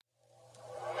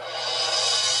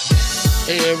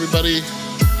Hey everybody,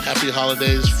 happy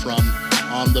holidays from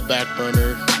On the Back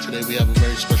Burner. Today we have a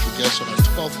very special guest on our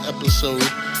 12th episode.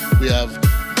 We have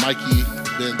Mikey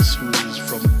Vince, who is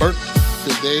from Burnt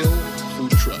Fideo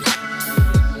Food Truck.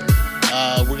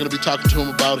 We're going to be talking to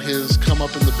him about his come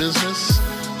up in the business.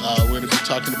 We're going to be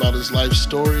talking about his life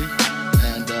story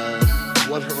and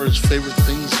what are his favorite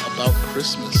things about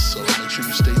Christmas. So make sure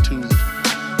you stay tuned.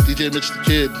 DJ Mitch the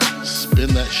Kid,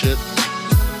 spin that shit.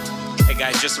 Hey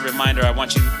guys, just a reminder, I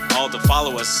want you all to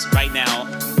follow us right now,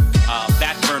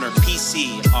 Backburner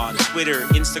PC on Twitter,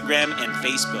 Instagram, and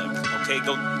Facebook. Okay,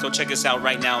 go check us out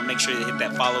right now. Make sure you hit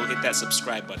that follow, hit that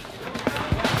subscribe button.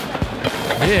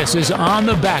 This is On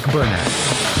the Back Burner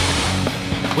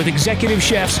with executive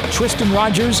chefs Tristan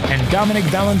Rogers and Dominic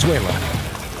Valenzuela.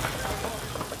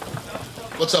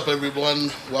 What's up,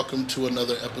 everyone? Welcome to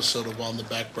another episode of On the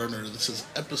Back Burner. This is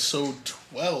episode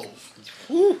 12.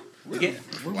 Woo! We're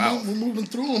moving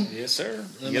through them. Yes, sir.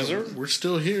 And, yes, sir. We're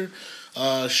still here.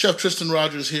 Chef Tristan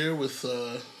Rogers here with...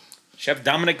 Chef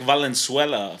Dominic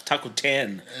Valenzuela of Taco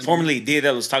 10, formerly Dia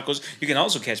de los Tacos. You can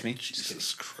also catch me.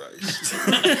 Jesus Christ.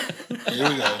 Here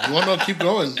we go. You want to keep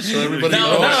going so everybody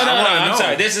knows? No. I'm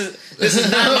sorry. This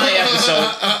is not my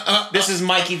episode. This is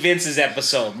Mikey Vince's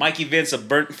episode. Mikey Vince of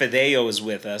Burnt Fideo is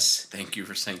with us. Thank you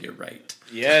for saying it right.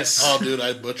 Yes. Oh, dude,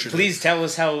 I butchered Please tell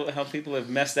us how people have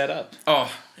messed that up.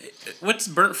 Oh, what's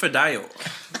Burnt Fideo?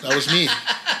 That was me.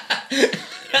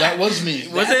 That was me.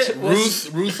 Was it?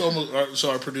 Ruth almost...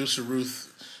 So our producer,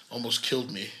 Ruth, almost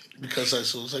killed me because I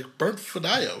was like, Burnt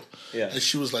Fideo. Yeah. And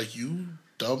she was like, you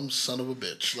dumb son of a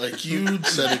bitch. Like, you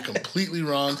said it completely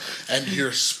wrong and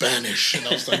you're Spanish. And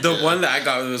I was like... The one that I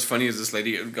got that was funny is this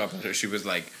lady got better. She was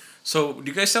like, so do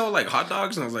you guys sell like hot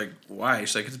dogs? And I was like, why?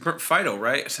 She's like, it's Burnt Fido,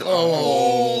 right? I said,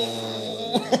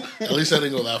 oh. At least I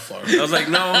didn't go that far. I was like,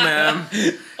 no, ma'am.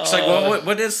 She's like, well,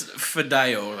 what is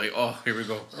Fideo? Like, oh, here we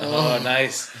go. Oh,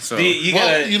 nice. So,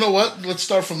 You know what? Let's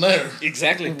start from there.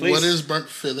 Exactly, please. What is Burnt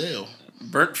Fideo?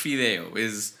 Burnt Fideo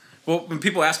is... Well, when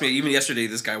people ask me, even yesterday,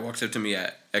 this guy walks up to me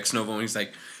at Ex Novo and he's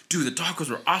like, dude, the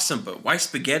tacos were awesome, but why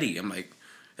spaghetti? I'm like,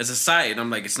 as a side, I'm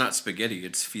like, it's not spaghetti,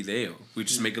 it's fideo. We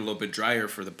just make it a little bit drier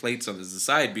for the plates on the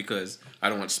side because I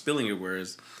don't want spilling it,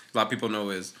 whereas a lot of people know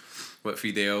is what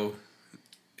fideo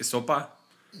is sopa.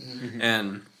 Mm-hmm.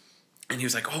 And he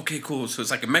was like, okay, cool. So it's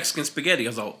like a Mexican spaghetti. I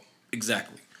was like,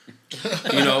 exactly.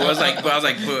 I was like,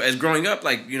 but as growing up,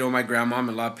 like, my grandma and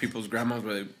a lot of people's grandmas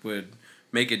would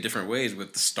make it different ways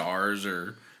with the stars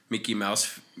or Mickey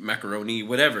Mouse macaroni,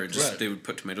 whatever. Just They would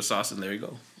put tomato sauce and there you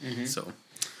go. Mm-hmm. So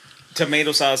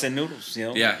tomato sauce and noodles,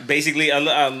 Yeah. Basically,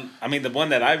 I mean, the one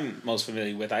that I'm most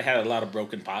familiar with, I had a lot of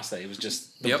broken pasta. It was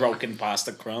just the broken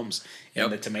pasta crumbs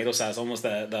and the tomato sauce, almost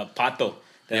the pato.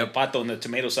 The pato and the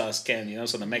tomato sauce can,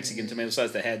 so the Mexican tomato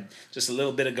sauce that had just a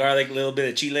little bit of garlic, a little bit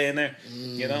of chile in there,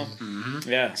 Mm-hmm.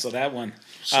 Yeah, so that one.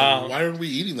 So why are we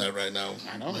eating that right now?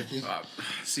 I know.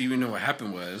 See, you know what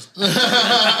happened was... No.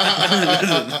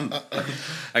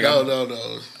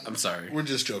 I'm sorry. We're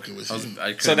just joking with you.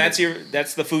 So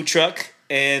that's the food truck,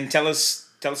 and tell us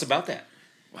about that.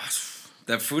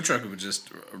 That food truck was just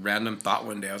a random thought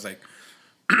one day. I was like,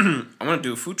 I want to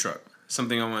do a food truck.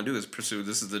 Something I want to do is pursue.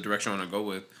 This is the direction I want to go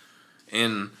with.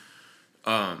 And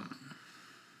I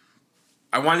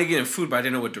wanted to get in food, but I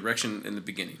didn't know what direction in the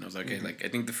beginning. I was like, okay, I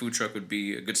think the food truck would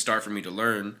be a good start for me to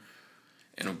learn.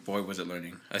 And oh boy, was it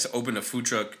learning. I opened a food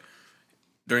truck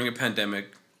during a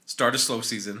pandemic, started slow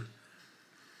season.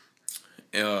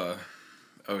 It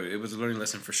was a learning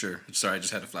lesson for sure. Sorry, I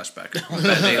just had a flashback.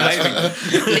 That day last week.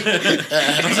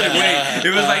 I was like, wait.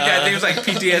 It was like that. I think it was like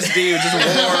PTSD. It was just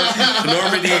war,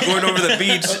 Normandy, going over the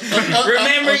beach.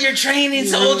 Remember your training,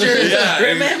 soldier. Yeah,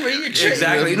 Remember your training.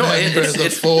 Exactly. No, it's the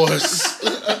force.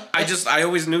 I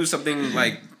always knew something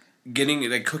like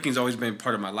cooking's always been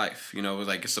part of my life. It was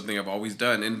like it's something I've always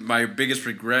done. And my biggest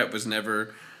regret was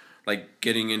never like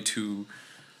getting into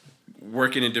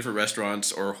working in different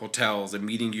restaurants or hotels and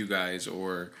meeting you guys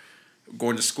or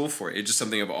going to school for it. It's just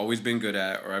something I've always been good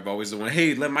at, or I've always the one,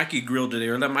 hey, let Mikey grill today,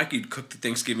 or let Mikey cook the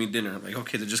Thanksgiving dinner. I'm like,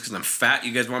 okay, just because I'm fat,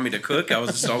 you guys want me to cook? I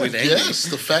was just always angry. Yes,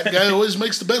 the fat guy always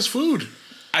makes the best food.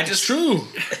 It's true.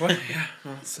 What? Yeah.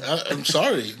 I'm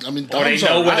sorry. I mean, or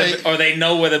they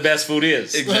know where the best food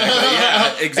is. Exactly.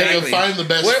 Yeah. Exactly. They find the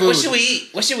best food.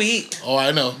 What should we eat? Oh,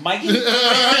 I know. Mikey. Mikey.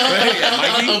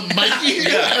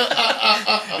 Yeah.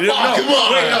 No.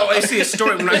 I see a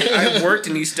story. When I worked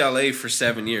in East LA for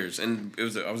 7 years, and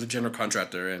I was a general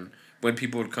contractor, and when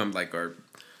people would come, like our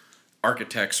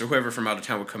architects or whoever from out of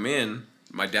town would come in,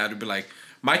 my dad would be like,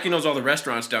 Mikey knows all the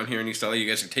restaurants down here in East LA you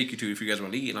guys can take you to if you guys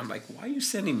want to eat. And I'm like, why are you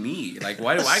sending me? Like,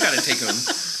 why do I got to take them?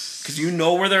 Because you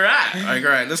know where they're at. Like,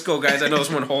 all right, let's go, guys. I know this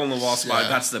one hole in the wall spot. Yeah.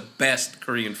 That's the best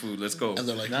Korean food. Let's go. And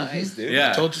they're like, Nice, dude.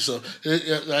 Yeah. I told you so.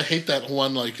 I hate that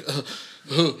one, like,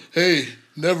 hey,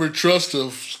 never trust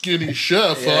a skinny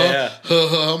chef, Yeah,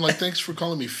 huh? I'm like, thanks for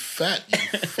calling me fat, you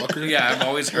fucker. Yeah, I've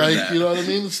always heard Like, that. you know what I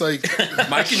mean? It's like,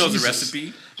 Mikey knows the Jesus.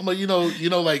 recipe. I'm like,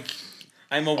 like,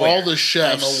 I'm aware. all the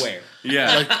chefs. I'm aware.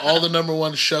 Yeah. Like, all the number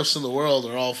one chefs in the world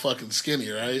are all fucking skinny,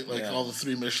 right? Like, Yeah. all the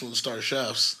 3 Michelin star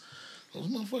chefs. Those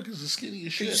motherfuckers are skinny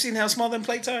as shit. You seen how small them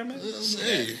plates are, man?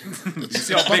 Hey, You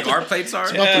see how big our plates are?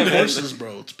 it's about Yeah, the man. courses,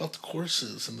 bro. It's about the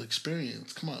courses and the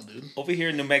experience. Come on, dude. Over here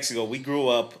in New Mexico, we grew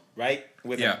up, right,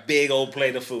 with Yeah. a big old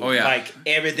plate of food. Oh, yeah. Like,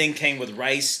 everything came with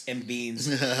rice and beans,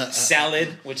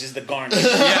 salad, which is the garnish.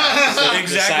 Yeah, The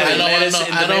exactly. side I don't, lettuce want,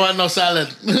 in no, the I don't want no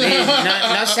salad.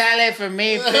 no salad for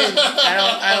me, please.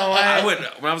 I don't want I would,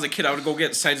 when I was a kid, I would go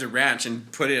get sides of ranch and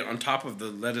put it on top of the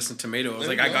lettuce and tomato. I was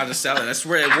like, I got a salad. I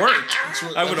swear it worked.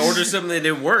 I would order something that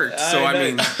didn't work. So, I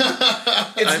mean,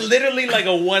 It's literally like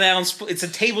a 1 ounce, it's a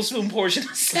tablespoon portion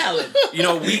of salad. you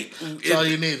know, That's all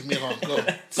you need, mijo. Go.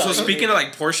 So speaking of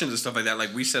like portions and stuff like that,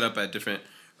 like we set up at different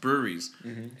breweries,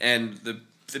 and the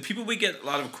people we get a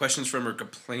lot of questions from or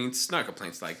complaints, not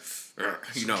complaints, like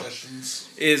you know, Suggestions.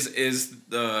 is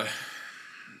the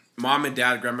mom and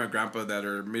dad, grandma and grandpa that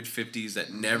are mid-50s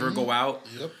that never go out.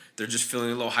 Yep. They're just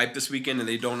feeling a little hype this weekend and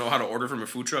they don't know how to order from a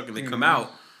food truck and they come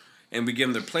out and we give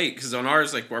them their plate because on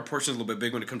ours, like our portion's a little bit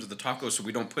big when it comes to the tacos, so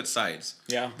we don't put sides.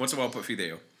 Yeah. Once in a while, I'll put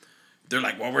fideo. They're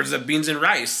like, well, where's the beans and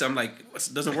rice? I'm like, it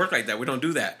doesn't work like that. We don't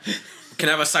do that. Can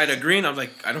I have a side of green? I'm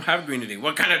like, I don't have green today.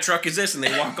 What kind of truck is this? And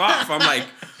they walk off. I'm like,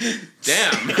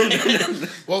 damn.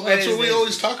 Well, What that's is what we this?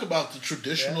 always talk about. The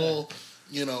traditional,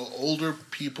 older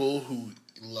people who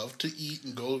love to eat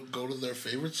and go to their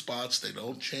favorite spots. They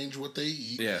don't change what they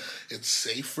eat. Yeah. It's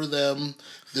safe for them.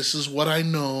 This is what I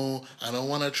know. I don't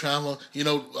want to travel.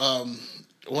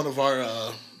 One of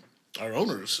our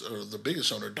owners, or the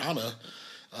biggest owner, Donna,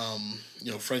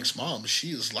 Frank's mom, she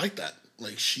is like that.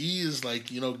 Like, she is like,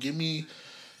 give me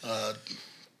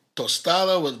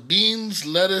tostada with beans,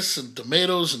 lettuce, and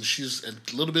tomatoes, and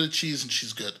a little bit of cheese, and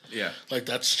she's good. Yeah. Like,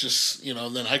 that's just,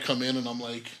 then I come in and I'm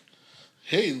like,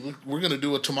 hey, look, we're going to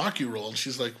do a tamaki roll. And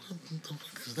she's like, what the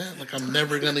fuck is that? Like, I'm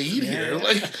never going to eat here.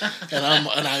 Like, and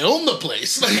I own the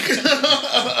place.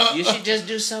 Like, You should just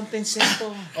do something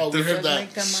simple. oh, we heard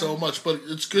Like that so much, but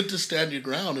it's good to stand your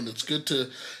ground, and it's good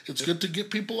to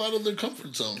get people out of their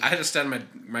comfort zone. I had to stand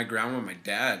my ground with my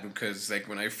dad because, like,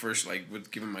 when I first, like,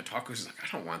 would give him my tacos, he's like, I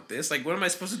don't want this. Like, what am I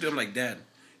supposed to do? I'm like, Dad,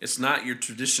 it's not your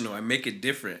traditional. I make it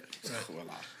different. He's like,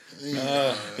 voila.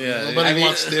 Nobody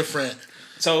wants different.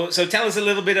 So tell us a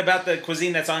little bit about the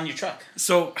cuisine that's on your truck.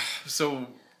 So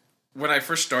when I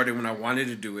first started, when I wanted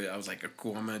to do it, I was like,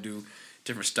 cool, I'm going to do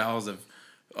different styles of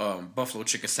buffalo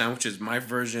chicken sandwiches. My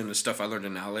version, the stuff I learned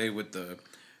in LA with the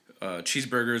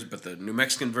cheeseburgers, but the New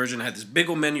Mexican version, I had this big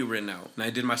old menu written out. And I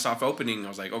did my soft opening. I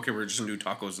was like, okay, we're just going to do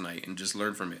tacos tonight and just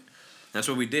learn from it. And that's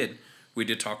what we did. We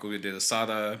did taco, we did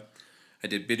asada, I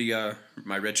did birria,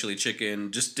 my red chili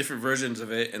chicken, just different versions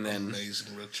of it. And then...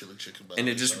 Amazing red chili chicken. And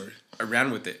it just... I ran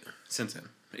with it since then.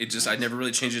 I never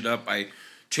really changed it up. I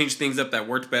changed things up that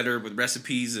worked better with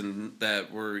recipes and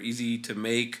that were easy to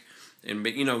make and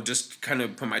just kind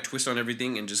of put my twist on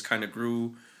everything and just kind of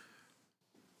grew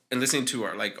and listening to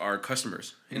our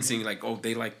customers and seeing like, oh,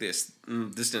 they like this.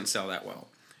 This didn't sell that well.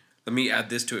 Let me add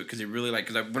this to it because it really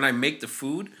when I make the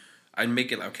food, I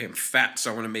make it like, okay, I'm fat,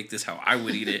 so I want to make this how I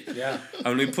would eat it. Yeah.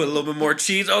 I'm going to put a little bit more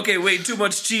cheese. Okay, wait, too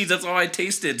much cheese. That's all I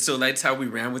tasted. So that's how we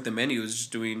ran with the menu, is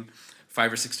just doing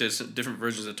 5 or 6 different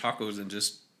versions of tacos and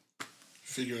just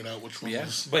figuring out which one. Yeah.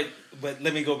 Was... But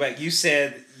let me go back. You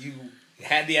said you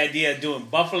had the idea of doing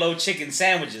buffalo chicken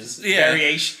sandwiches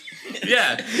variation.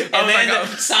 Yeah. And then the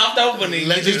soft opening,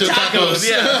 Let's you do just do tacos. tacos.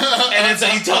 Yeah. And then so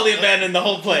you totally abandoned the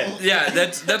whole plan. Yeah,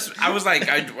 that's. I was like,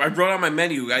 I wrote on my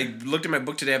menu. I looked at my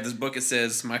book today. I have this book. It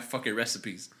says my fucking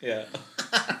recipes. Yeah.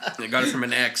 I got it from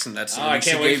an ex, and that's. Oh, I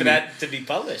can't wait for that to be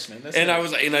published, man. That's And nice. I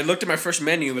was like, and I looked at my first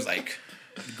menu. It was like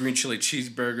green chili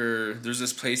cheeseburger. There's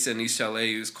this place in East LA.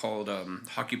 It was called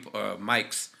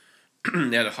Mike's.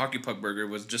 They had a hockey puck burger. It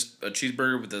was just a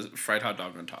cheeseburger with a fried hot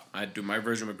dog on top. I'd do my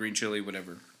version with green chili,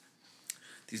 whatever.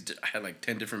 I had like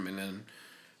 10 different, and then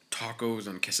tacos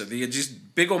and quesadilla,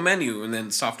 just big old menu, and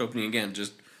then soft opening again,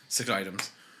 just 6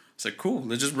 items. It's like, cool,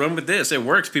 let's just run with this. It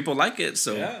works. People like it,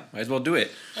 so might as well do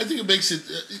it. I think it makes it.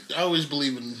 I always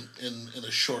believe in a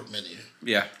short menu.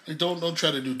 Yeah. Like, don't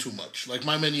try to do too much. Like,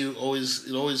 my menu always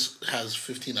has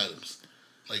 15 items.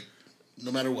 Like,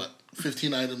 no matter what,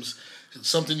 15 items. It's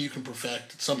something you can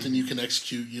perfect. It's something you can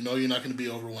execute. You know you're not going to be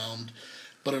overwhelmed.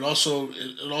 but it also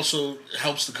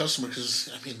helps the customer because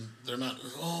I mean they're not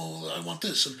I want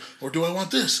this or do I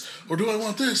want this or do I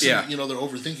want this? Yeah, and, you know they're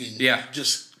overthinking. Yeah,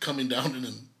 just coming down and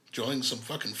enjoying some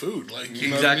fucking food, like you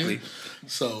know exactly. What I mean?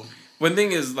 So one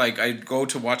thing is like I go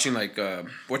to watching like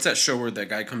what's that show where that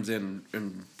guy comes in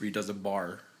and he does a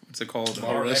bar? What's it called?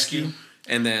 Bar Rescue.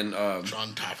 And then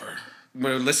John Topper.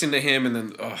 We're listening to him, and then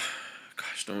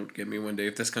gosh, don't get me one day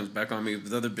if this comes back on me.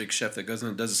 The other big chef that does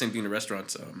the same thing in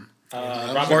restaurants.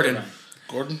 Gordon.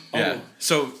 Gordon. Yeah. Oh.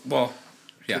 So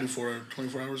yeah.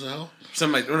 24 hours of hell.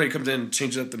 Something like when he comes in and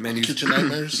changes up the menu. Kitchen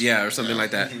Nightmares. Yeah, or something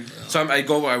like that. Mm-hmm. So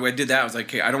I did that. I was like,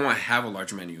 okay, I don't want to have a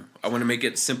large menu. I want to make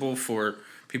it simple for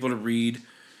people to read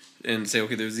and say,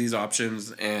 okay, there's these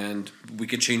options, and we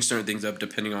can change certain things up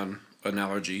depending on an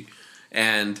allergy,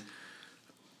 and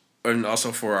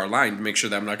also for our line to make sure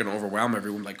that I'm not going to overwhelm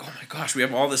everyone. Like, oh my gosh, we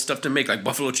have all this stuff to make, like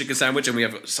buffalo chicken sandwich, and we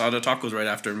have sada tacos right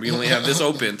after, and we only have this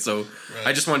open. So right.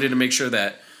 I just wanted to make sure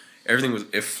that everything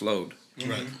flowed.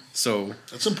 Right. So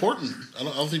that's important. I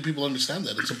don't think people understand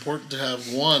that. It's important to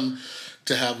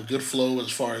have a good flow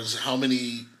as far as how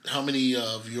many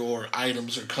of your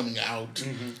items are coming out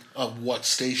of what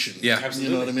station. Yeah, absolutely.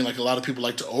 You know what I mean? Like a lot of people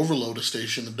like to overload a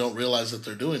station and don't realize that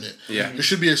they're doing it. Yeah, there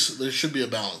should be a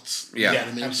balance. Yeah, you know what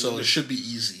I mean, absolutely. So it should be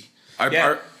easy. Go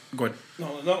ahead.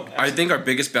 No. Absolutely. I think our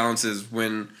biggest balance is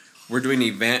when we're doing an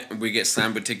event and we get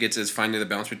slammed with tickets. Is finding the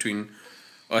balance between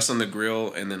us on the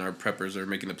grill and then our preppers are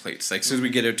making the plates. Like as soon as we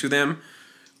get it to them,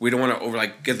 we don't want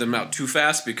to get them out too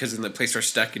fast because then the plates are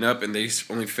stacking up and they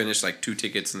only finish like 2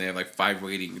 tickets and they have like 5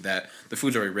 waiting. That the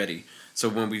food's already ready. So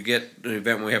when we get an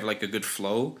event when we have like a good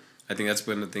flow, I think that's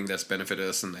been the thing that's benefited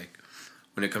us and like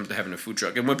when it comes to having a food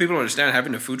truck. And when people don't understand,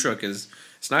 having a food truck it's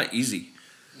not easy.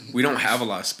 We don't have a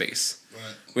lot of space.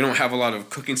 Right. We don't have a lot of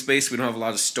cooking space. We don't have a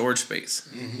lot of storage space.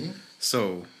 Mm-hmm.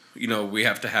 So we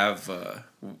have to have.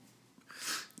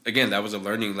 Again, that was a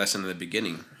learning lesson in the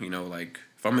beginning. Like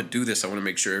if I'm gonna do this, I want to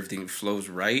make sure everything flows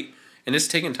right, and it's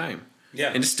taking time. Yeah,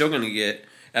 and it's still gonna get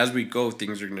as we go.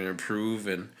 Things are gonna improve,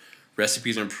 and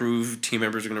recipes improve. Team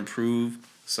members are gonna improve.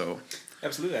 So,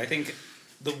 absolutely, I think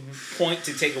the point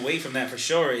to take away from that for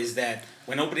sure is that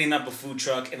when opening up a food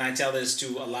truck, and I tell this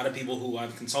to a lot of people who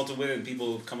I've consulted with and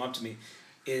people who've come up to me,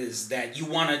 is that you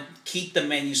want to keep the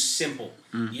menu simple.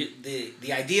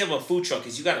 The idea of a food truck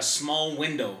is you got a small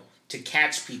window to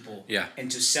catch people and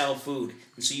to sell food.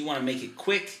 And so you want to make it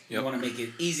quick. Yep. You want to make it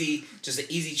easy, just an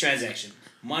easy transaction.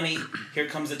 Money, here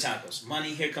comes the tacos. Money,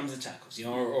 here comes the tacos.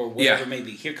 Or whatever it may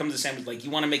be. Here comes the sandwich. Like, you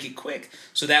want to make it quick.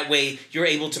 So that way you're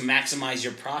able to maximize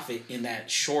your profit in that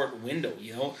short window,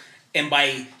 And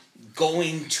by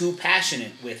going too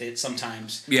passionate with it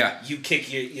sometimes, you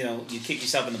kick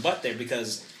yourself in the butt there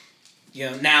because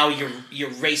now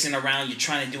you're racing around, you're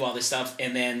trying to do all this stuff,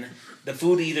 and then the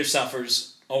food either suffers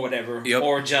or whatever,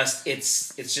 or just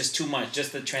it's just too much.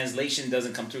 Just the translation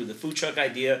doesn't come through. The food truck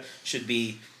idea should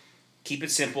be keep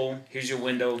it simple. Here's your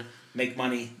window. Make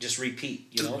money. Just repeat.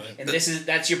 And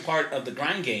that's your part of the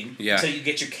grind game. Yeah. So you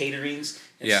get your caterings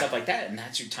and stuff like that, and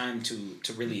that's your time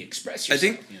to really express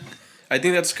yourself. I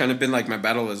think that's kind of been like my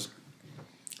battle is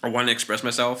I want to express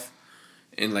myself,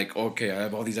 and like okay, I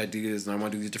have all these ideas and I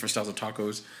want to do these different styles of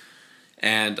tacos,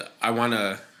 and I want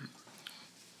to.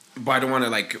 But I don't want to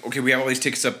like, okay, we have all these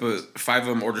tickets up, 5 of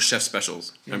them order chef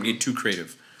specials. I'm getting too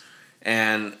creative.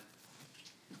 And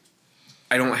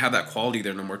I don't have that quality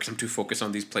there no more because I'm too focused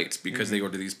on these plates because they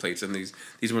order these plates and these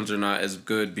ones are not as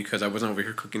good because I wasn't over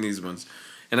here cooking these ones.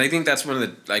 And I think that's one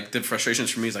of the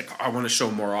frustrations for me is like, I want to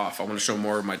show more off. I want to show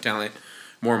more of my talent,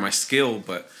 more of my skill,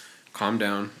 but calm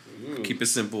down. Ooh. Keep it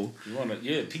simple.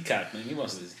 You're a peacock, man. He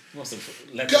wants to let me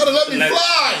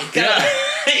fly.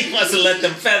 He wants to let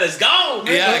them feathers go,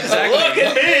 man. Yeah, exactly. Look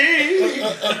at me.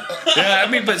 Yeah, I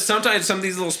mean, but sometimes some of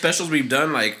these little specials we've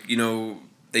done, like,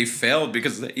 they failed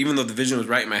because even though the vision was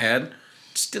right in my head, it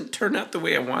just didn't turn out the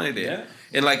way I wanted it. Yeah.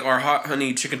 And like our hot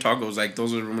honey chicken tacos, like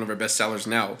those are one of our best sellers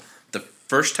now. The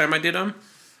first time I did them,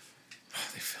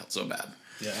 they felt so bad.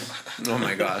 Yeah. Oh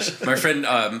my gosh. My friend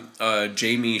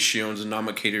Jamie, she owns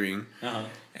Nama Catering,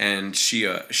 and she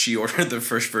ordered the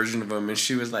first version of them, and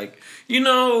she was like, they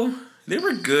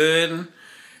were good.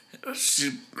 It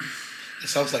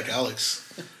sounds like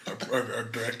Alex, our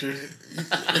director.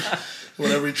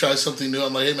 Whenever he tries something new,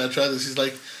 I'm like, hey man, try this. He's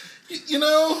like,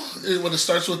 when it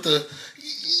starts with the.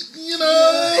 You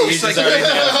just already know.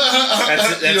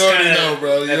 That's you already know,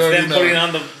 bro. That's them putting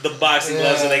on the boxing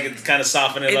gloves so they can kind of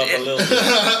soften it up a little bit.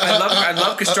 I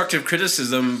love constructive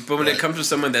criticism, but when it comes to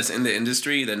someone that's in the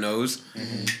industry that knows,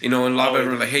 and a lot of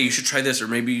them are like, hey, you should try this, or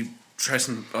maybe try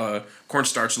some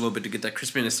cornstarch a little bit to get that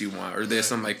crispiness you want, or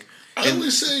this. I'm like, I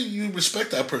always say you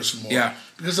respect that person more. Yeah.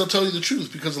 Because they'll tell you the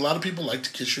truth. Because a lot of people like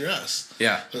to kiss your ass.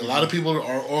 Yeah. Like, a lot of people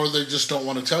are, or they just don't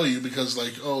want to tell you because,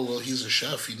 like, oh, well, he's a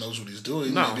chef. He knows what he's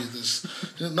doing. No. Maybe this.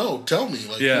 No, tell me.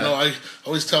 Like, Yeah. you know, I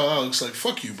always tell Alex, like,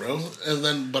 fuck you, bro. And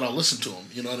then, but I'll listen to him.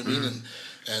 You know what I mean?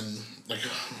 And like,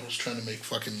 I was trying to make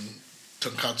fucking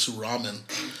tonkatsu ramen.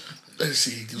 I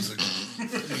see he was like,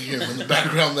 you hear him in the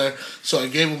background there. So I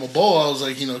gave him a bowl. I was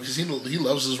like, you know, because he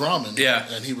loves his ramen. Yeah.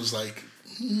 And he was like,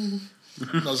 And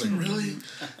I was like, really?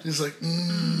 He's like,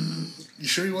 you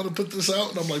sure you want to put this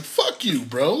out? And I'm like, fuck you,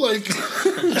 bro. Like,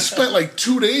 I spent like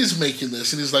 2 days making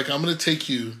this. And he's like, I'm going to take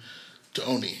you to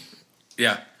Oni.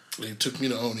 yeah. And he took me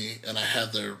to Oni, and I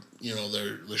had their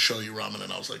shoyu ramen,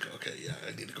 and I was like, okay, yeah,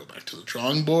 I need to go back to the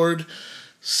drawing board.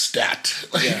 Stat.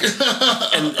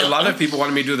 And a lot of people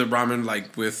wanted me to do the ramen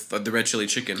like with the red chili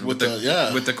chicken with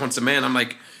the consomme. And I'm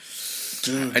like,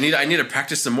 dude, I need to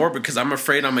practice some more because I'm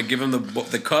afraid I'm gonna give him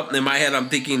the cup. And in my head, I'm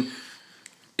thinking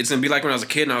it's gonna be like when I was a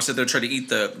kid and I was sit there trying to eat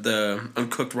the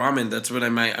uncooked ramen. That's what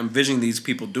I'm envisioning these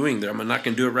people doing there. I'm not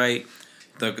gonna do it right.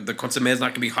 The consomme is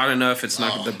not gonna be hot enough. It's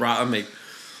not the broth. I'm like,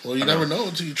 well, you never know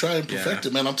until you try and perfect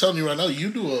it, man. I'm telling you right now,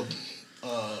 you do a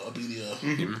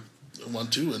BDA one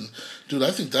too, and dude, I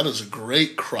think that is a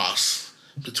great cross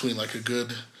between like a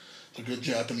good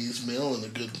Japanese meal and a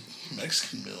good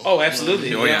Mexican meal. Oh,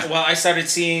 absolutely. Oh, yeah. Well, I started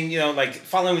seeing, like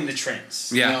following the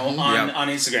trends. Yeah. On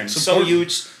Instagram. So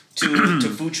huge to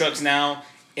food trucks now.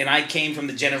 And I came from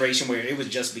the generation where it was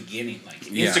just beginning. Like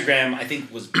Instagram, I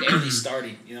think was barely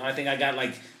starting. I think I got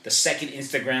like the second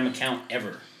Instagram account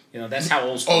ever. That's how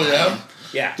old school. Oh yeah, I am.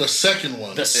 Yeah. The second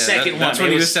one. The second one. That's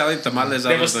when he was selling tamales.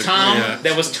 There was Tom. Yeah.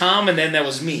 There was Tom, and then there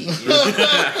was me.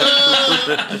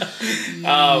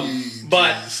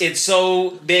 But it's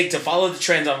so big to follow the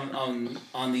trends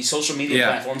on these social media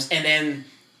platforms, and then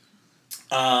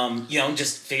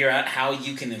just figure out how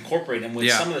you can incorporate them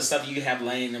with some of the stuff you have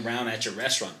laying around at your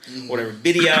restaurant. Whatever.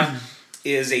 Birria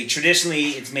is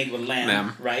traditionally it's made with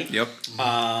lamb, right? Yep.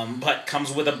 But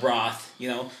comes with a broth,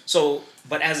 So,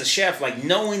 but as a chef, like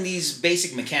knowing these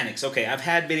basic mechanics. Okay, I've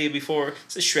had birria before.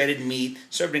 It's a shredded meat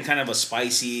served in kind of a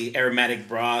spicy aromatic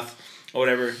broth or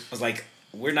whatever. I was like,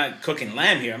 we're not cooking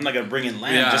lamb here. I'm not gonna bring in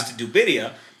lamb just to do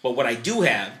birria. But what I do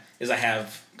have is I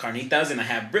have carnitas and I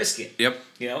have brisket. Yep.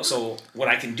 So what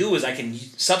I can do is I can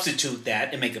substitute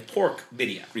that and make a pork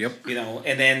birria. Yep.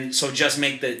 And then so just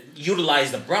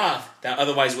utilize the broth that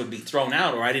otherwise would be thrown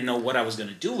out, or I didn't know what I was going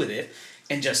to do with it,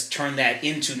 and just turn that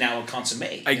into now a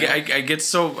consomme. I get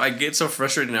so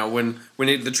frustrated now when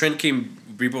the trend came.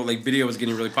 People like birria was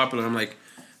getting really popular. I'm like,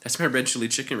 that's my red chili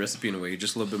chicken recipe in a way,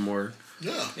 just a little bit more.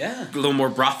 Yeah. A little more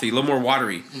brothy, a little more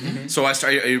watery. Mm-hmm. So I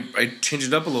changed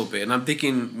it up a little bit, and I'm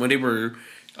thinking when they were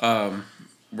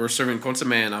serving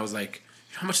consomme, and I was like,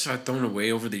 how much have I thrown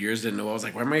away over the years? Didn't know. I was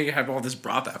like, why am I have all this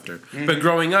broth after? Mm-hmm. But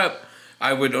growing up,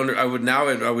 I would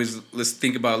always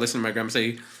think about listening to my grandma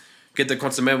say, get the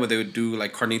consomme where they would do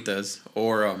like carnitas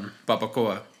or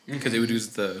barbacoa because they would use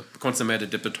the consomme to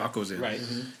dip the tacos in. Right.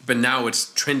 Mm-hmm. But now it's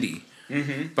trendy.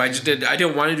 Mm-hmm. But I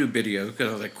didn't want to do birria because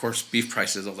I was like, of course, beef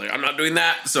prices. I was like, I'm not doing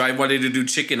that. So I wanted to do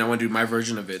chicken. I wanted to do my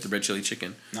version of it, the red chili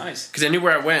chicken. Nice. Because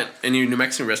anywhere I went, any New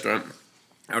Mexican restaurant,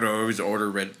 I would always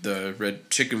order the red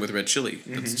chicken with red chili.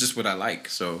 Mm-hmm. That's just what I like.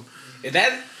 So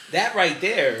that right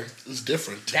there is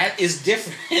different. That is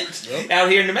different out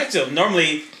here in New Mexico.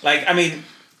 Normally, I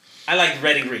like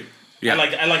red and green. Yeah.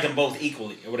 I like them both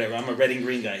equally or whatever. I'm a red and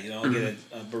green guy. I'll get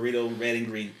a burrito red and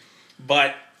green,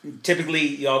 but. Typically,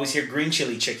 you always hear green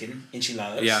chili chicken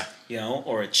enchiladas. Yeah.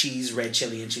 Or a cheese red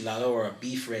chili enchilada or a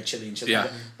beef red chili enchilada.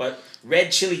 Yeah. But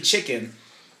red chili chicken,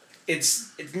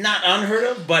 it's not unheard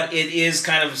of, but it is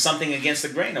kind of something against the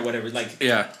grain or whatever. Tell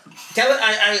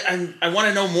it. I want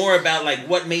to know more about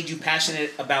what made you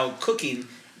passionate about cooking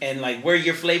and where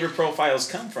your flavor profiles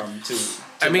come from to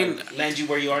land you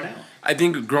where you are now. I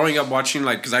think growing up watching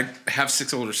because I have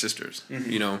 6 older sisters.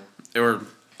 Mm-hmm. They were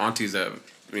aunties that.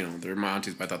 They're my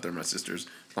aunties, but I thought they were my sisters.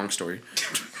 Long story.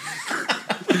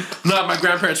 No, my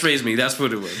grandparents raised me. That's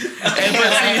what it was.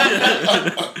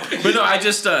 But no, I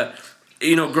just,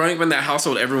 growing up in that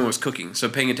household, everyone was cooking. So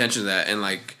paying attention to that. And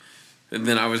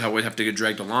then I would have to get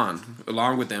dragged along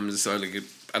with them. So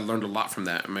I learned a lot from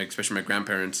that. Especially my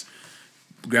grandparents,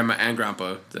 grandma and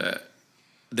grandpa, that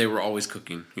they were always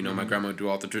cooking. My grandma would do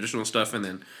all the traditional stuff. And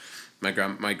then my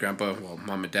grandpa,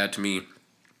 mom and dad to me,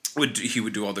 he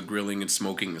would do all the grilling and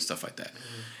smoking and stuff like that.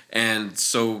 And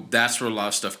so that's where a lot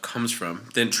of stuff comes from.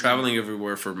 Then traveling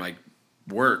everywhere for my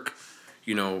work,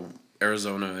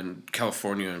 Arizona and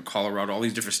California and Colorado, all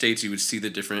these different states, you would see the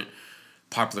different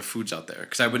popular foods out there.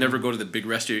 Because I would never go to the big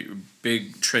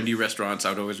trendy restaurants.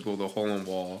 I would always go to the hole in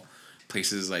wall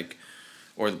places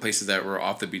or the places that were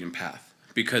off the beaten path.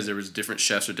 Because there was different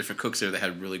chefs or different cooks there that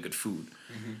had really good food.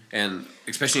 Mm-hmm. And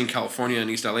especially in California and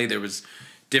East LA, there was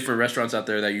different restaurants out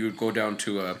there that you would go down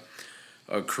to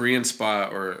a Korean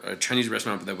spot or a Chinese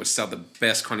restaurant that would sell the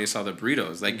best carne asada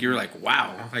burritos. Like, you're like,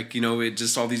 wow. Like, it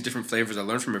just all these different flavors I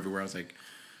learned from everywhere. I was like,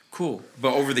 cool.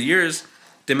 But over the years,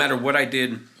 didn't matter what I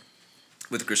did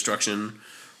with construction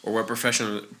or what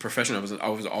profession I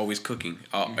was always cooking.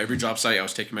 Every job site, I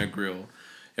was taking my grill.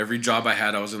 Every job I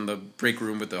had, I was in the break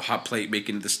room with the hot plate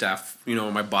making the staff,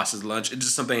 my boss's lunch. It's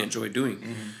just something I enjoy doing.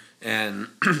 Mm-hmm.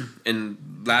 And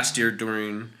last year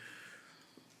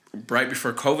right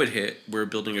before COVID hit, we were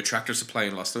building a Tractor Supply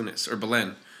in Los Lunas, or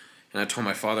Belen. And I told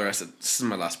my father, I said, this is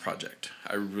my last project.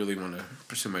 I really want to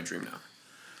pursue my dream now.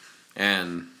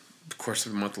 And, of course, a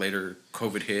month later,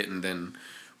 COVID hit, and then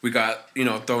we got,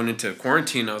 thrown into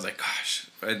quarantine. I was like, gosh,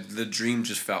 the dream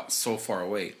just felt so far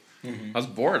away. Mm-hmm. I was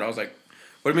bored. I was like,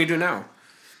 what am I do now?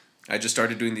 I just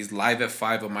started doing these live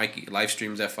F5 of Mikey, live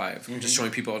streams F5, mm-hmm. just showing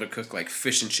people how to cook like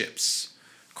fish and chips,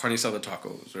 carne asada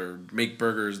tacos, or make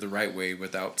burgers the right way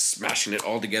without smashing it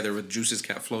all together with juices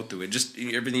can't flow through it. Just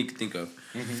everything you can think of.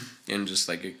 Mm-hmm. And just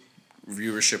like a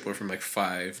viewership went from like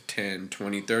 5, 10,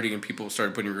 20, 30, and people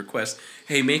started putting requests.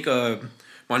 Hey, make a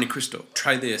Monte Cristo.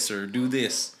 Try this or do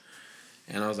this.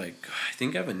 And I was like, I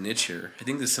think I have a niche here. I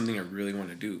think this is something I really want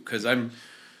to do. Because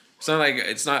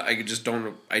it's not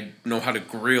I know how to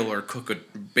grill or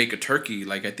bake a turkey.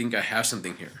 Like, I think I have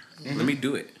something here. Mm-hmm. Let me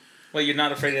do it. Well, you're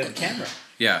not afraid of the camera.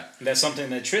 Yeah. That's something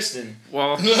that Tristan,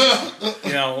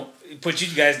 put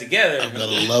you guys together. I've got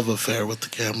a love affair with the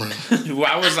camera.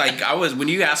 Well, when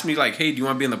you asked me, like, hey, do you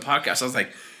want to be in the podcast? I was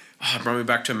like, it brought me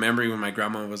back to a memory when my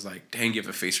grandma was like, dang, you have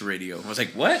a face radio. I was like,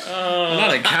 what?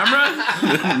 Not a camera?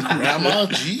 Grandma,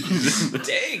 jeez.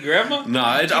 Dang, Grandma. No,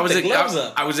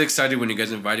 I was excited when you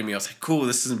guys invited me. I was like, cool,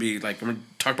 this is going to be like, I'm going to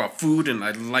talk about food, and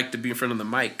I'd like to be in front of the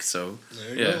mic. So,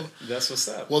 there you go. That's what's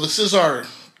up. Well, this is our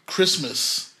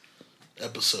Christmas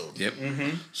episode. Yep.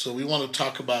 Mm-hmm. So we want to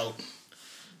talk about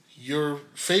your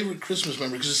favorite Christmas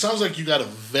memory, because it sounds like you got a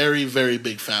very, very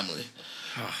big family.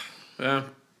 Yeah.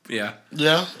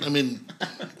 Yeah, I mean,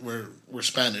 we're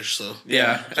Spanish, so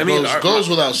yeah. Goes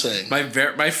without saying.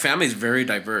 My family's very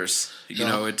diverse.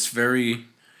 It's very,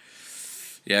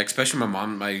 especially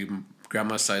my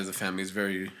grandma's side of the family is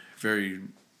very, very.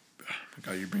 Oh my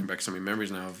God, you bring back so many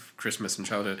memories now of Christmas and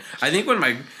childhood. I think one of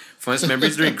my funnest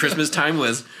memories during Christmas time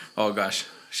was, oh gosh,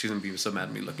 she's gonna be so mad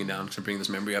at me looking down to bring this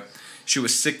memory up. She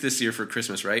was sick this year for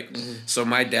Christmas, right? Mm-hmm. So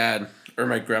my dad or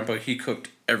my grandpa, he cooked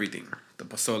everything. The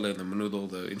pozole, the menudo,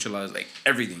 the enchiladas, like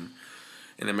everything.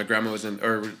 And then my grandma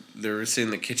they were sitting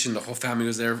in the kitchen. The whole family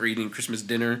was there for eating Christmas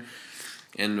dinner.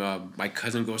 And my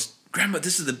cousin goes, Grandma,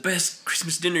 this is the best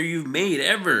Christmas dinner you've made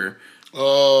ever.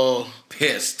 Oh.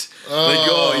 Pissed.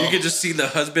 You could just see the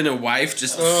husband and wife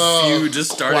just feud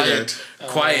just started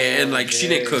quiet. And like, she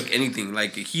didn't cook anything.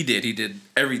 Like, he did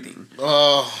everything.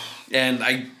 Oh. And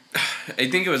I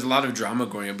think it was a lot of drama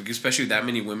growing up, because especially with that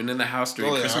many women in the house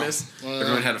during Christmas.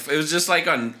 Everyone had it was just like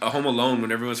on a Home Alone when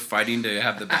everyone was fighting to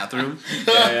have the bathroom.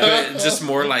 But just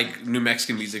more like New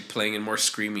Mexican music playing and more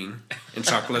screaming and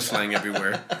chocolates flying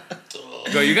everywhere.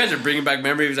 You guys are bringing back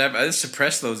memories. I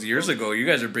suppressed those years ago. You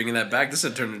guys are bringing that back. This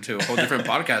has turned into a whole different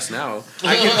podcast now.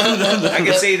 I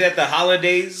can say that the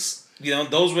holidays,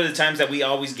 those were the times that we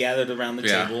always gathered around the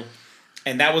table.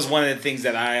 And that was one of the things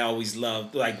that I always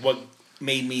loved. Like, what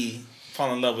made me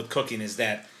fall in love with cooking is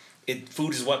that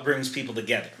food is what brings people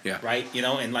together. Yeah. Right?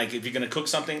 And like, if you're gonna cook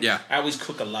something, I always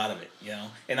cook a lot of it,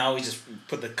 and I always just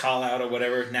put the call out or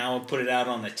whatever. Now I'll put it out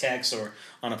on a text or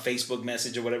on a Facebook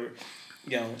message or whatever.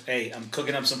 Hey, I'm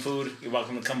cooking up some food. You're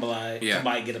welcome to come by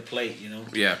and get a plate,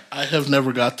 Yeah. I have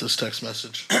never got this text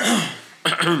message.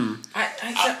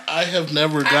 I have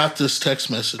never got this text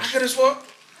message. I could have sworn.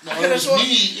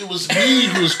 It was me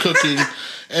who was cooking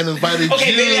and invited you.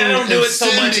 Okay, maybe I don't do it so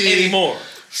much anymore.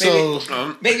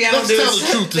 Maybe I don't do it.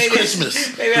 Let's tell the truth. It's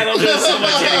Christmas. Maybe I don't do it so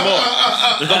much anymore.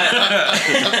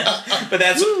 But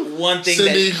that's one thing.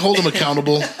 Cindy, hold them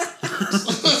accountable.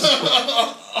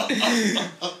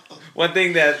 One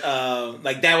thing that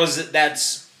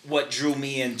that's what drew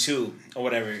me into or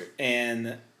whatever,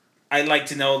 and I'd like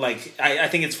to know, like, I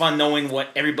think it's fun knowing what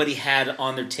everybody had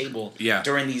on their table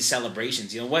during these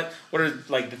celebrations. What are,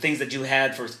 like, the things that you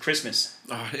had for Christmas?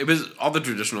 It was all the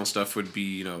traditional stuff would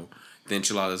be, the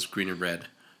enchiladas, green and red,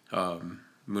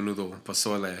 menudo,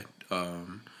 pozole,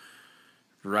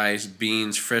 rice,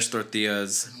 beans, fresh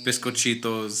tortillas,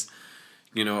 bizcochitos,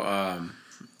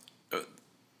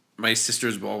 my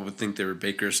sisters all would think they were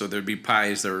bakers, so there'd be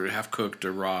pies that were half cooked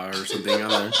or raw or something on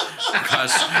there.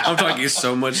 Gosh, I'm talking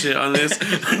so much shit on this.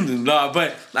 No,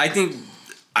 but I think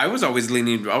I was always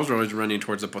running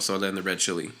towards the pozole and the red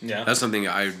chili. Yeah. That's something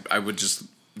I would just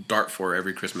dart for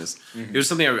every Christmas. It was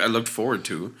something I looked forward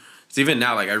to. So even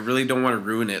now, like, I really don't want to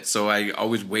ruin it, so I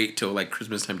always wait till like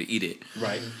Christmas time to eat it.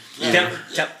 Right. Yeah.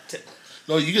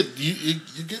 No, you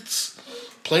get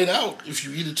played out if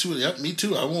you eat it too. Yep, me too.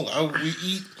 We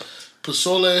eat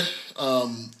pozole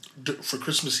for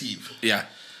Christmas Eve. Yeah.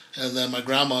 And then my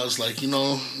grandma is like,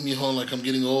 mijo, like I'm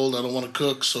getting old. I don't want to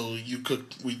cook, so you cook.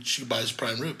 She buys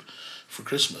prime rib for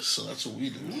Christmas, so that's what we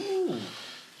do. Ooh.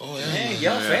 Oh yeah, man,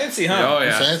 y'all fancy, huh? Oh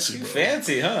yeah, fancy, bro.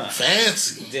 Fancy, huh?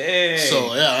 Fancy. Dang.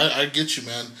 So yeah, I get you,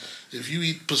 man. If you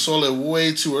eat pozole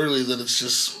way too early, then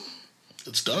it's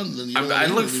done. Then I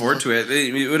look forward to it.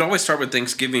 It would always start with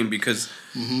Thanksgiving because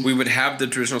we would have the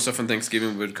traditional stuff on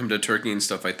Thanksgiving. We would come to turkey and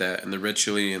stuff like that, and the red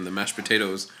chili and the mashed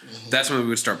potatoes. That's when we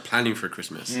would start planning for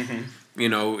Christmas.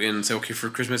 And say, okay,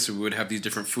 for Christmas we would have these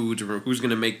different foods, or who's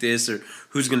gonna make this, or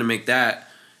who's gonna make that.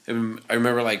 And I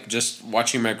remember like just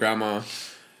watching my grandma,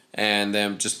 and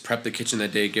then just prep the kitchen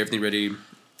that day, get everything ready.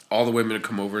 All the women would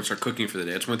come over and start cooking for the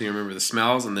day. That's one thing I remember: the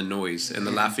smells and the noise and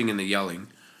the laughing and the yelling.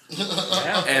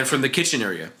 And from the kitchen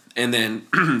area, and then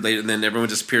then everyone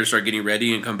just appear to start getting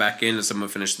ready and come back in, and someone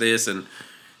finish this, and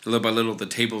little by little the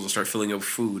tables will start filling up with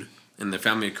food, and the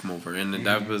family would come over, and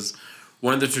that was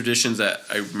one of the traditions that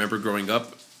I remember growing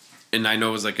up, and I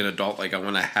know as like an adult, like I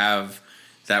want to have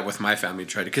that with my family,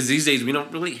 because these days we don't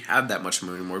really have that much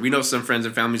more anymore. We know some friends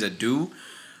and families that do,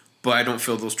 but I don't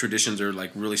feel those traditions are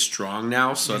like really strong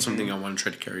now, so that's something I want to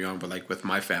try to carry on, but like with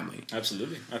my family.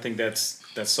 Absolutely, I think that's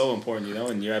so important,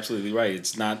 and you're absolutely right.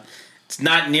 It's not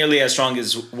nearly as strong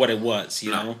as what it was,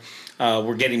 you know.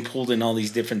 We're getting pulled in all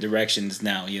these different directions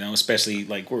now, especially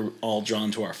like we're all drawn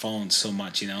to our phones so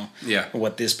much, Yeah.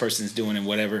 What this person's doing and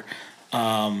whatever.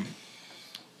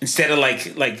 Instead of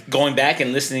like going back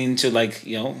and listening to like,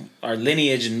 our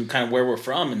lineage and kind of where we're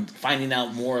from and finding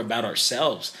out more about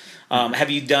ourselves. Have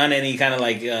you done any kind of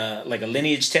like a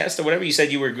lineage test or whatever? You said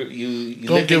you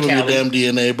don't give them your damn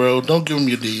DNA, bro. Don't give them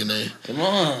your DNA. Come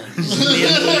on, give me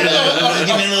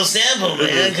a little sample,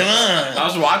 man. Come on. I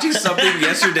was watching something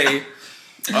yesterday.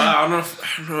 I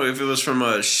don't know if it was from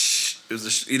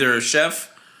either a chef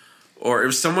or it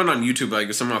was someone on YouTube,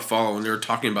 like someone I follow, and they were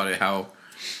talking about it how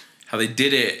they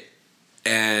did it,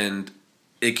 and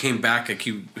it came back like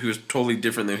he was totally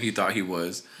different than he thought he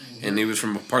was. And he was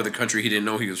from a part of the country he didn't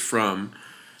know he was from. I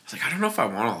was like, I don't know if I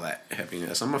want all that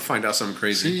happiness. I'm going to find out something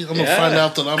crazy. See, I'm going to find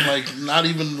out that I'm like, not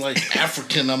even like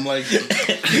African. I'm like...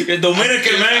 You're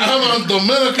Dominican, man. I'm a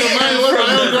Dominican, man.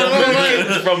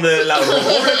 From the La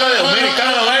República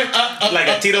Dominicana, right? Like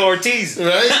a Tito Ortiz.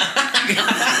 Right?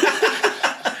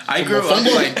 I grew up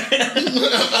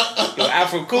like...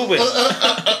 Afro-Cuban.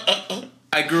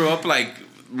 I grew up like...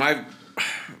 My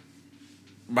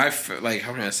like,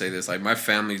 how can I say this? Like, my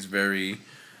family's very...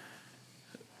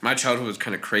 My childhood was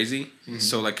kind of crazy.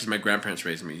 So, like, because my grandparents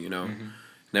raised me,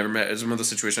 Never met... It was one of those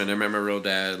situations. I never met my real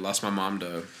dad. Lost my mom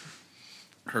to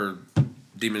her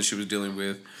demons she was dealing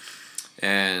with.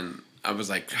 And I was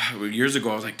like... Years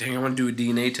ago, I was like, dang, I want to do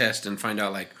a DNA test and find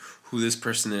out, like, who this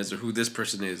person is or who this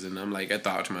person is. And I'm like... I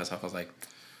thought to myself, I was like...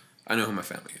 I know who my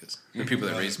family is. The people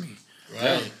that raised me.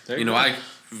 Right. I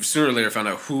sooner or later found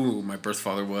out who my birth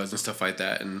father was and stuff like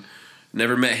that, and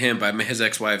never met him, but I met his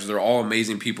ex-wives. They're all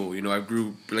amazing people. I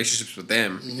grew relationships with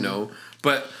them,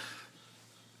 but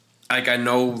like I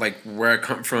know like where I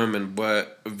come from and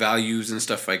what values and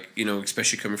stuff, like,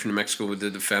 especially coming from New Mexico with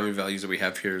the family values that we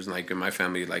have here, is like in my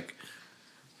family, like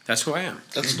that's who I am.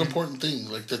 That's an important thing,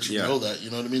 like that you know that, you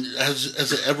know what I mean?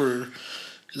 Has it ever,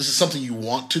 is it something you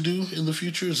want to do in the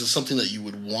future? Is it something that you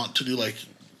would want to do, like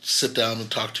sit down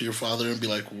and talk to your father and be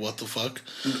like, what the fuck?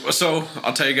 So,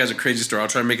 I'll tell you guys a crazy story. I'll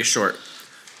try to make it short.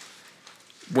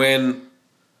 When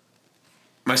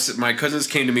my cousins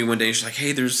came to me one day, and she's like,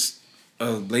 hey, there's a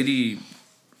lady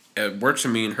at work to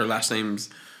me, and her last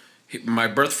name's... My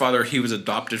birth father, he was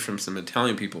adopted from some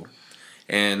Italian people,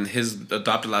 and his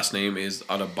adopted last name is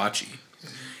Adebachi.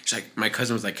 She's like, my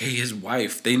cousin was like, hey, his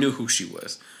wife, they knew who she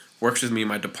was. Works with me in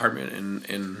my department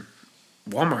in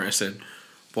Walmart. I said,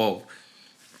 well...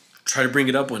 try to bring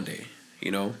it up one day,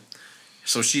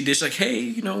 So she did, she's like, hey,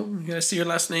 you gotta see your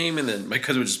last name. And then my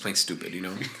cousin was just playing stupid,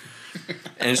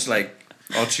 And she's like,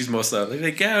 all chismosa.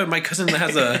 Like, yeah, my cousin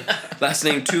has a last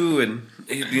name too. And,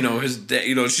 his dad,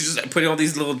 she's just putting all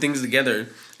these little things together.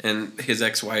 And his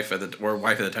ex-wife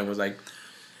wife at the time was like,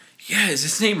 yeah, is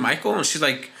his name Michael? And she's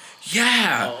like,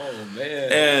 Yeah. Oh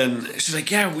man. And she's like,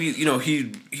 yeah,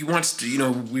 he wants to,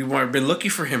 been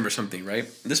looking for him or something, right?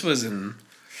 This was in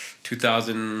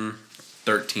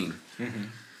 2013. Mm-hmm.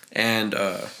 And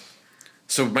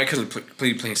so my cousin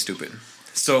playing stupid.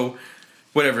 So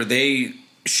whatever,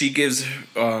 she gives,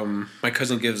 my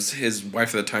cousin gives his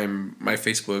wife at the time my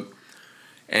Facebook,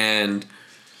 and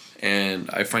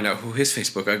I find out who his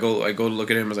Facebook. I go to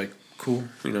look at him. I was like, cool,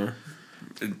 I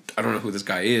don't know who this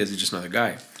guy is. He's just another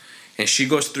guy. And she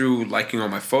goes through liking all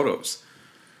my photos.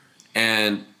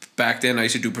 And back then I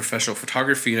used to do professional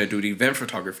photography, and I do event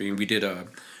photography. And we did the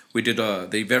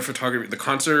event photography, the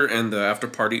concert and the after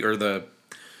party, or the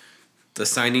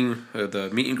signing, the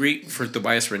meet and greet for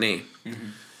Tobias Renee. Mm-hmm.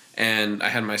 And I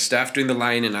had my staff doing the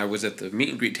line, and I was at the meet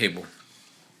and greet table.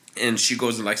 And she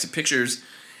goes and likes the pictures,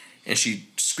 and she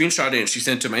screenshot it, and she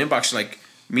sent it to my inbox. She's like,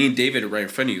 me and David are right in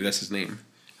front of you. That's his name.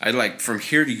 I from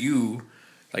here to you,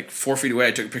 4 feet away,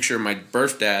 I took a picture of my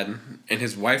birth dad and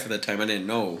his wife at that time. I didn't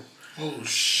know. Oh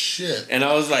shit! And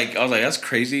I was like, that's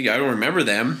crazy. I don't remember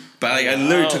them, but I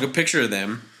literally took a picture of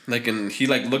them. And he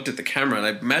looked at the camera, and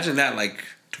I imagine that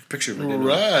took a picture of it.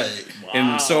 Right. Wow.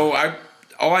 And so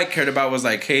all I cared about was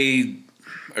hey,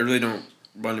 I really don't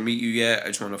want to meet you yet. I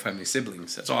just want to know if I have any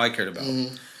siblings. That's all I cared about.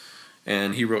 Mm-hmm.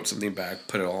 And he wrote something back,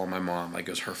 put it all on my mom, it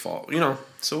was her fault,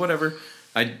 So whatever.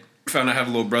 I found out I have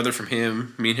a little brother from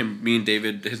him. Me and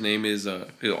David. His name is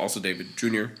also David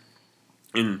Jr.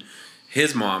 And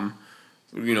his mom,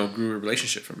 grew a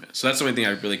relationship from it. So that's the only thing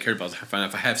I really cared about. Is I find out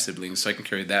if I have siblings, so I can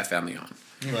carry that family on.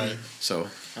 Right. So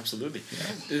absolutely.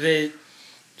 Yeah.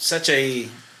 Such a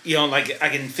I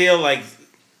can feel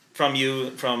from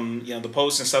you, from the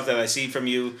posts and stuff that I see from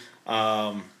you,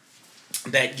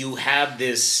 that you have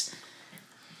this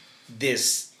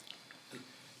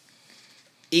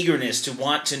eagerness to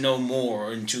want to know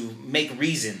more and to make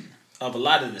reason of a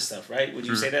lot of this stuff, right? Would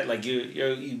you say that?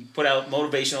 You put out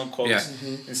motivational quotes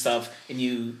and stuff,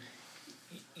 and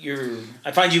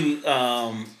I find you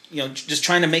just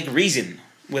trying to make reason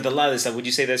with a lot of this stuff. Would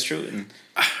you say that's true? And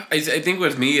I think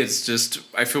with me, it's just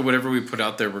I feel whatever we put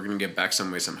out there, we're gonna get back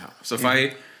some way somehow. So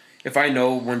if I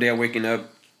know one day I'm waking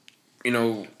up,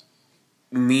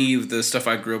 me, the stuff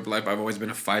I grew up life, I've always been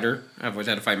a fighter. I've always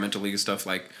had to fight mentally and stuff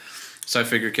so I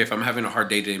figure, okay, if I'm having a hard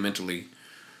day today mentally,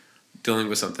 dealing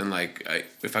with something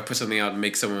if I put something out and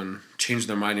make someone change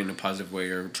their mind in a positive way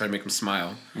or try to make them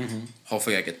smile,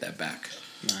 hopefully I get that back.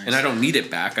 Nice. And I don't need it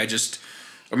back. I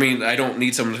don't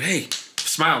need someone to, hey,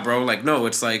 smile, bro. No,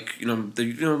 it's the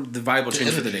vibe will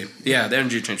change for the day. Yeah, the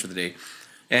energy will change for the day.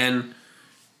 And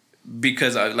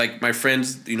because my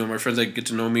friends, my friends that get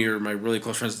to know me, or my really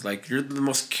close friends, you're the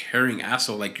most caring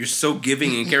asshole. You're so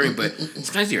giving and caring, but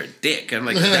sometimes you're a dick. And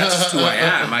I'm that's just who I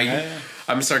am.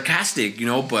 I'm sarcastic,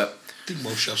 but I think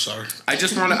most chefs are. I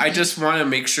just want to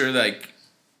make sure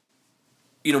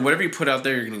whatever you put out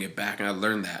there, you're gonna get back. And I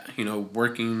learned that,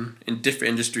 working in different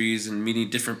industries and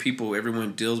meeting different people,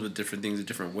 everyone deals with different things a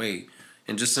different way,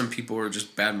 and just some people are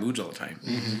just bad moods all the time.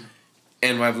 Mm-hmm.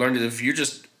 And what I've learned is if you're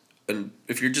just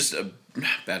a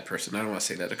bad person, I don't want to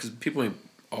say that because people ain't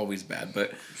always bad,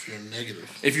 but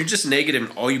if you're just negative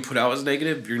and all you put out is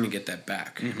negative, you're gonna get that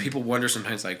back. Mm-hmm. People wonder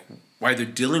sometimes why they're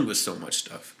dealing with so much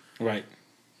stuff, right?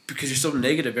 Because you're so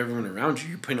negative, everyone around you,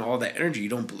 you're putting all that energy. You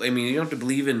don't have to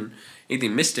believe in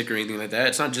anything mystic or anything like that.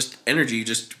 It's not just energy.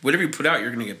 Just whatever you put out,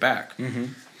 you're gonna get back.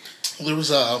 Mm-hmm. There was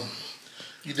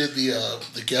you did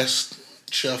the guest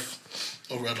chef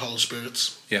over at Hollow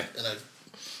Spirits. Yeah. And I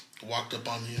walked up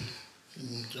on you.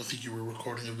 And I think you were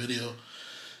recording a video,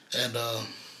 and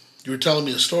you were telling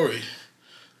me a story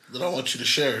that I want you to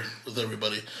share with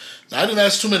everybody. Now, I didn't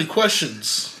ask too many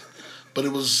questions, but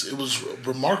it was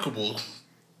remarkable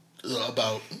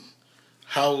about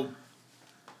how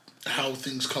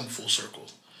things come full circle.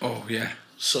 Oh yeah.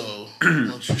 So why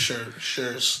don't you share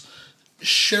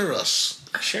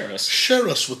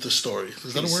us with this story?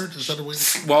 Is that a word? Is that a way?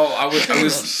 Well,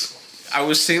 I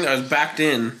was saying I was backed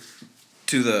in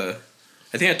to the.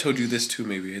 I think I told you this too.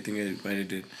 Maybe I think I might have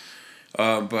did.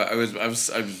 But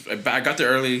I got there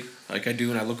early, like I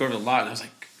do, and I look over the lot, and I was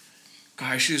like,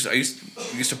 "Gosh, I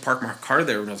used to park my car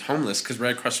there when I was homeless, because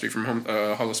right across the street from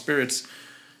Hollow Spirits,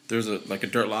 there's a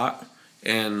dirt lot,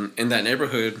 and in that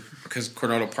neighborhood, because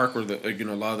Coronado Park, where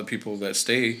a lot of the people that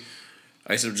stay,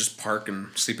 I used to just park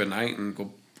and sleep at night and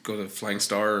go to Flying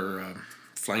Star or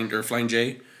Flying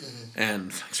J,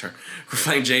 and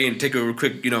Flying J, and take a real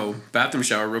quick bathroom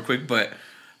shower real quick, but."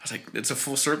 I was like, it's a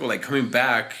full circle, coming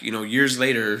back, years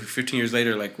later, 15 years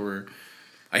later,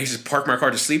 I used to park my car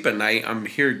to sleep at night. I'm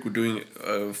here doing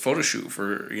a photo shoot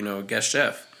for, a guest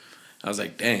chef. I was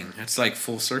like, dang, that's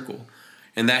full circle.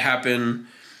 And that happened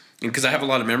because I have a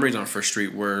lot of memories on First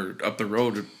Street where up the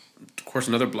road, of course,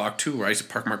 another block too, where I used to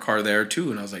park my car there too,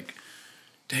 and I was like,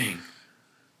 dang,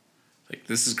 like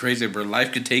this is crazy where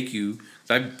life could take you.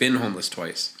 I've been homeless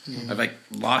twice. I've like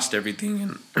lost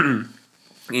everything and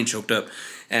getting choked up,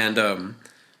 and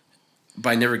but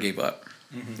I never gave up.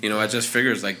 You know, I just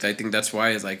figures like I think that's why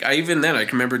it's like I can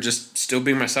remember just still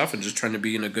being myself and just trying to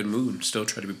be in a good mood, still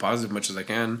try to be positive as much as I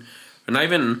can, and not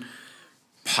even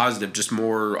positive, just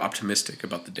more optimistic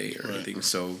about the day or anything.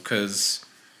 So because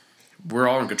we're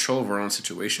all in control of our own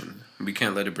situation, and we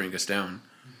can't let it bring us down.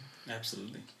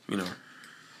 Absolutely. You know,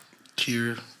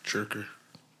 tear jerker.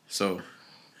 So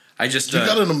I just you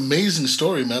got an amazing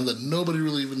story, man, that nobody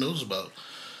really even knows about.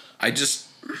 I just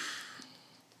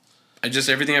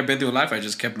everything I've been through in life, I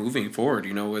just kept moving forward,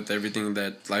 you know, with everything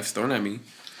that life's thrown at me.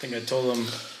 I think I told him,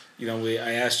 you know,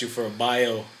 I asked you for a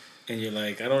bio, and you're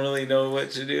like, I don't really know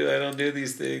what to do. I don't do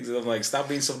these things. And I'm like, stop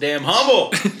being so damn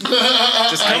humble.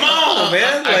 Just come on,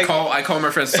 man. Like, I called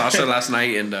my friend Sasha last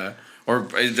night, and or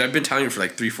I've been telling her for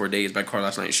like 3-4 days. But I called her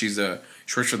last night. She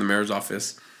works for the mayor's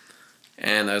office.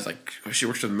 And I was like, oh, she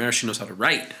works for the mayor. She knows how to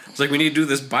write. I was like, we need to do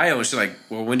this bio. And she's like,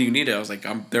 well, when do you need it? I was like,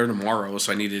 I'm there tomorrow.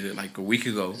 So I needed it like a week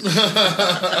ago.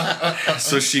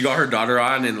 So she got her daughter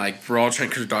on, and like we're all trying,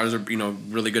 because her daughters are, you know,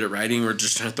 really good at writing. We're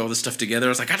just trying to throw this stuff together. I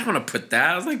was like, I don't want to put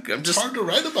that. I was like, I'm just. It's hard to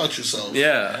write about yourself.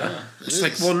 Yeah. It's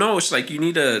like, well, no. It's like you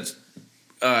need to.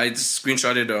 I just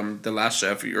screenshotted the last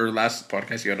chef or last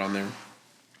podcast you had on there,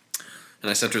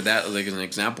 and I sent her that like as an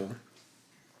example.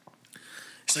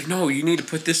 It's like, no, you need to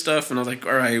put this stuff. And I was like,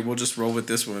 all right, we'll just roll with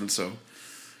this one. So,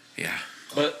 yeah.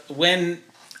 But when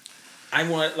I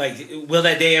want, like, will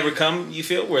that day ever come, you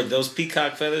feel, where those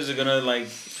peacock feathers are gonna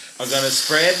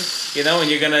spread, you know,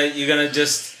 and you're gonna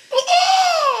just,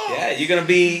 yeah, you're gonna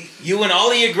be you and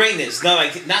all of your greatness.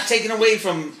 Not taking away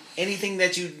from anything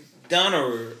that you've done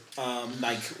or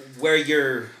like where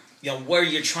you're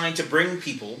trying to bring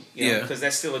people, you know, because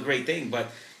that's still a great thing, but.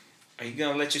 Are you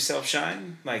gonna let yourself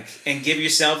shine, and give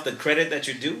yourself the credit that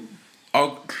you're due?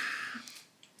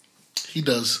 He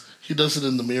does. He does it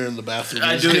in the mirror in the bathroom.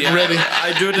 I do it. Ready.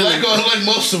 I do it like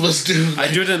most of us do.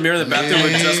 I do it in the mirror in the bathroom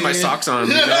with just my socks on.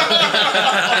 You know?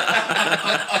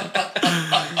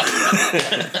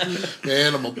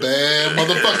 Man, I'm a bad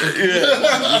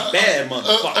motherfucker. Bad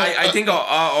motherfucker. I think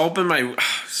I'll open my.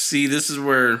 See, this is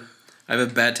where I have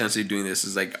a bad tendency of doing this.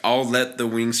 Is like I'll let the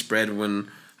wings spread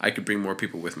when I could bring more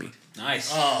people with me.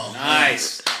 Nice. Oh,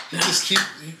 nice. You just keep.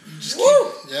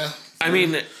 Yeah. I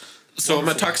mean, so I'm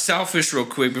gonna talk selfish real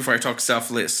quick before I talk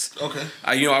selfless. Okay.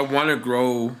 I want to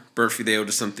grow Burnt Fideo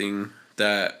to something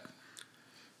that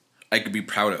I could be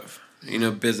proud of. You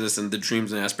know, business and the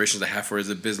dreams and aspirations I have for it as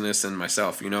a business and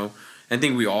myself. You know, I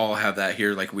think we all have that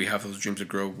here. Like we have those dreams to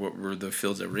grow what were the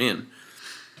fields that we're in.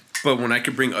 But when I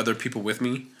could bring other people with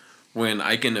me, when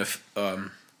I can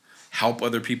help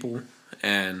other people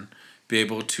and be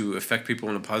able to affect people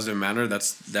in a positive manner,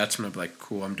 that's when I'm like,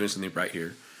 cool, I'm doing something right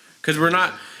here. Because we're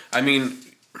not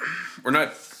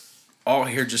all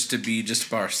here just to be just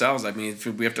about ourselves. I mean,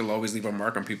 we have to always leave a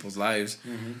mark on people's lives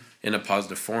in a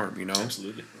positive form, you know?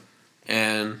 Absolutely.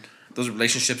 And those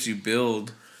relationships you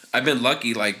build, I've been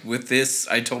lucky, like with this,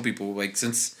 I told people, like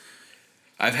since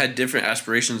I've had different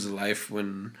aspirations in life.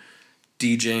 When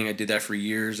DJing, I did that for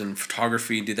years, and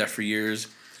photography, did that for years.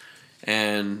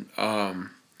 And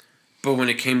but when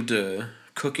it came to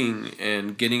cooking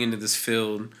and getting into this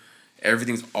field,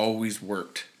 everything's always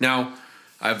worked. Now,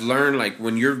 I've learned, like,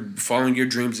 when you're following your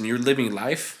dreams and you're living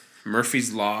life,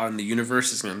 Murphy's Law and the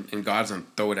universe is gonna, and God's gonna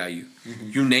throw it at you.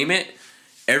 You name it,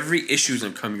 every issue's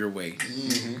gonna come your way.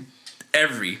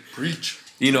 Every. Preach.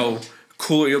 You know,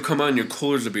 cooler, you'll come on, your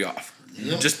coolers will be off.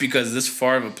 Yep. Just because this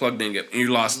far of a plug didn't get, and you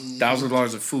lost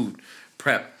 $1,000 of food,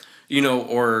 prep, you know,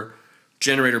 or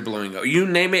generator blowing up. You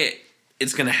name it,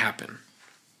 it's gonna happen.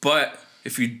 But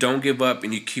if you don't give up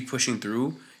and you keep pushing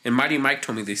through, and Mighty Mike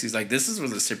told me this, he's like, this is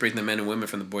what's separating the men and women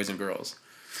from the boys and girls.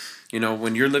 You know,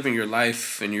 when you're living your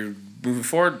life and you're moving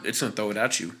forward, it's gonna throw it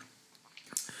at you.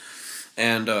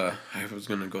 And I was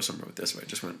gonna go somewhere with this, but I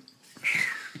just went.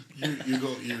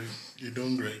 You're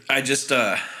doing great. I just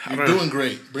you're doing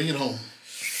great. Bring it home.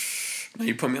 Now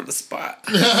you put me on the spot.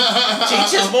 Teach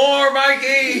us more,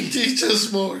 Mikey. Teach us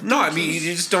more. No, I mean, you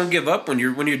just don't give up when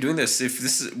you're doing this. If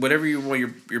this is whatever you want,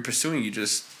 you're pursuing,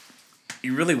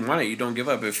 you really want it. You don't give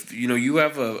up. If you know you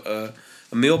have a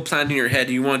meal planned in your head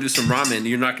and you want to do some ramen,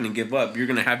 you're not going to give up. You're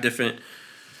going to have different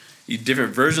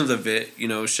versions of it. You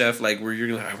know, chef, like where you're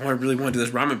going, I really want to do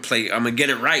this ramen plate. I'm gonna get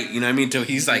it right. You know what I mean? Until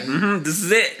he's like, this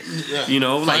is it. Yeah. You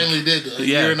know, finally like, did a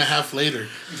year and a half later.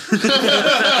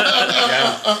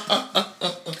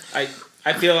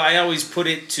 I feel I always put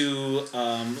it to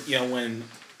when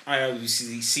I always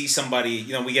see somebody,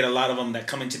 we get a lot of them that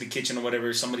come into the kitchen or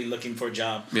whatever, somebody looking for a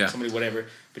job, somebody whatever,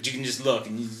 but you can just look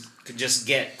and you could just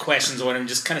get questions or whatever and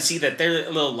just kind of see that they're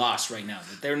a little lost right now,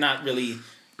 that they're not really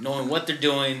knowing what they're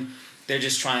doing. They're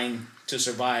just trying to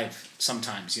survive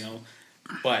sometimes,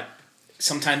 but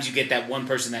sometimes you get that one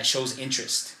person that shows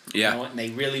interest, and they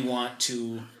really want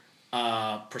to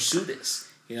pursue this,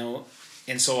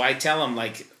 and so I tell them,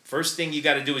 like, first thing you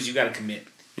got to do is you got to commit.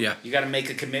 Yeah. You got to make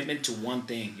a commitment to one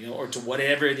thing, or to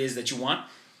whatever it is that you want,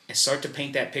 and start to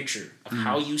paint that picture of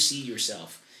how you see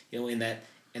yourself, in that,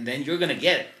 and then you're going to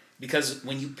get it. Because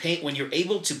when you're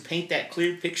able to paint that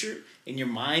clear picture in your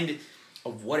mind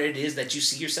of what it is that you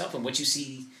see yourself and what you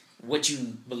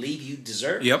believe you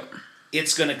deserve,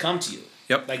 it's going to come to you.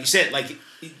 Yep. Like you said,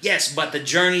 yes, but the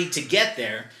journey to get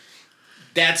there,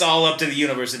 that's all up to the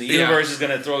universe. And the universe is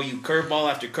going to throw you curveball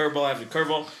after curveball after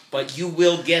curveball, but you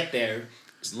will get there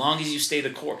as long as you stay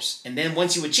the course. And then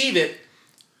once you achieve it,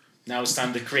 now it's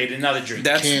time to create another dream.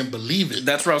 Can't believe it.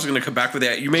 That's where I was going to come back with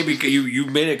that. You made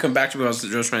it come back to what I was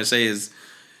just trying to say is,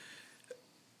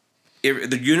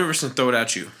 the universe can throw it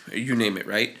at you. You name it,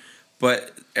 right?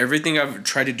 But everything I've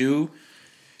tried to do,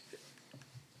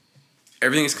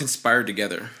 everything is conspired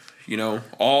together.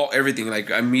 Everything.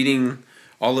 Like, I'm meeting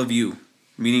all of you,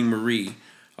 meeting Marie,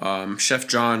 Chef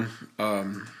John.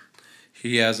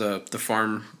 He has the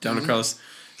farm down the Crellis.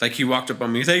 Like, he walked up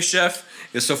on me. He's, hey, Chef.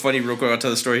 It's so funny. Real quick, I'll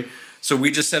tell the story. So we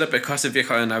just set up at Casa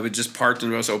Vieja, and I would just parked,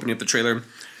 and I was opening up the trailer. And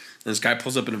this guy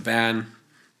pulls up in a van,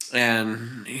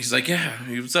 and he's like, yeah,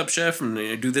 what's up, Chef? And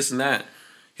I do this and that.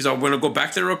 He's like, want to go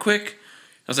back there real quick?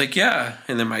 I was like, yeah.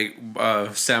 And then my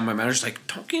Sam, my manager's like,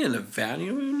 don't get in the van.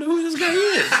 You don't even know who this guy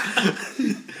is.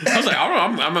 I was like, I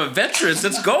don't know. I'm a veteran.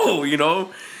 Let's go,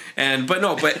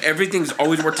 But everything's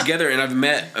always worked together, and I've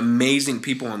met amazing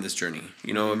people on this journey.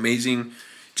 Amazing,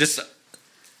 just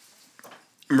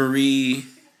Marie,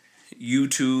 you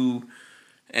two,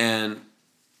 and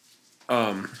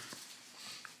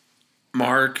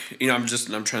Mark. I'm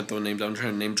trying to throw names. I'm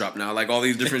trying to name drop now. Like, all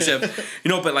these different chefs,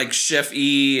 But like Chef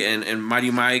E and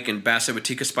Mighty Mike and Bassett with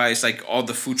Tikka Spice, like all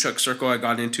the food truck circle I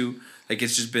got into. Like,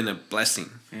 it's just been a blessing.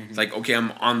 It's like, okay,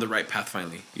 I'm on the right path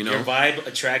finally. Your vibe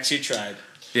attracts your tribe.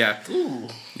 Yeah. Ooh.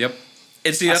 Yep.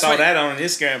 I saw that on an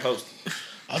Instagram post.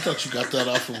 I thought you got that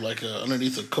off of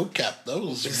underneath a coat cap. That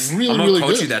was really, I'm really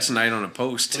gonna coach good. you that tonight on a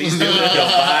post. Please do. Your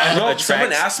vibe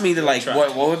someone asked me to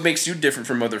what makes you different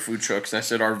from other food trucks, and I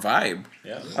said our vibe.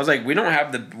 Yeah. I was like, we're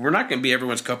not gonna be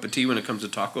everyone's cup of tea when it comes to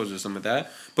tacos or something like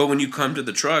that. But when you come to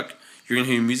the truck, you're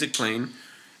gonna hear music playing.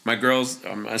 My girls,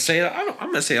 I'm gonna say it out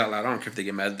loud. I don't care if they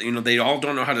get mad. They all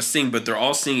don't know how to sing, but they're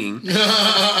all singing,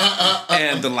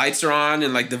 and the lights are on,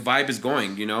 and like the vibe is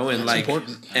going. And that's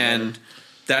important. And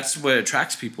that's what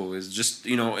attracts people is just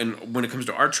and when it comes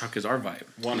to our truck is our vibe.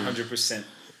 100%.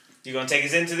 You gonna take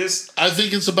us into this? I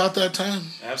think it's about that time.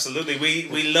 Absolutely.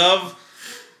 We love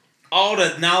all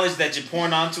the knowledge that you're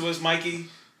pouring onto us, Mikey.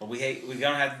 But we're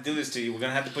gonna have to do this to you. We're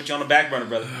gonna have to put you on the back burner,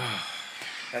 brother.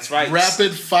 That's right.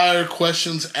 Rapid fire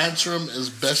questions. Answer them as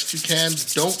best you can.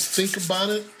 Don't think about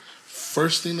it.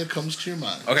 First thing that comes to your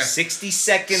mind. Okay. 60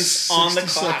 seconds on the clock.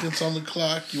 60 seconds on the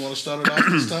clock. You want to start it off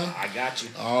this time? I got you.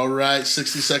 All right.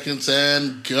 60 seconds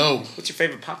and go. What's your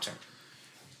favorite Pop-Tart?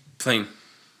 Plain.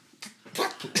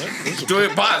 What? Do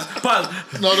it. Pause.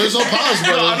 No, there's no pause,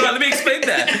 brother. No, let me explain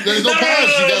that. There's no pause.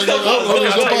 You gotta go.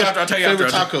 There's no pause. I'll tell you after.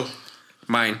 Favorite taco?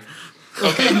 Mine.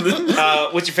 Okay.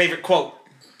 What's your favorite quote?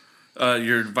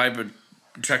 Your vibe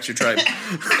attracts your tribe.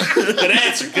 Good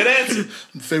answer.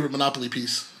 Favorite Monopoly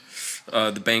piece?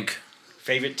 The bank.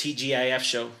 Favorite TGIF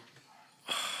show?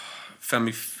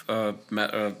 Family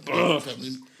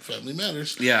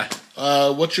Matters. Yeah.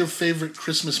 What's your favorite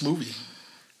Christmas movie?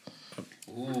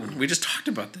 Ooh. We just talked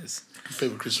about this.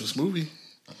 Favorite Christmas movie?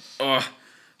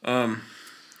 Home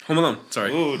Alone.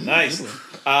 Sorry. Ooh, nice.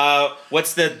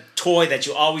 What's the toy that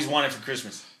you always wanted for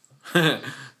Christmas?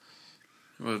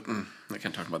 Well, I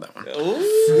can't talk about that one.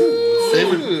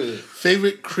 Ooh.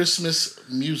 Favorite Christmas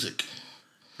music?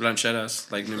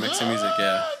 Rancheras, like New Mexican music,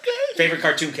 yeah. Okay. Favorite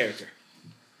cartoon character?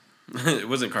 It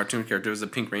wasn't a cartoon character, it was a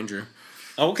Pink Ranger.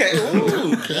 Okay.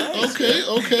 Ooh, okay. Explain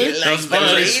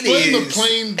the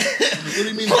plane. What do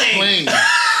you mean plane?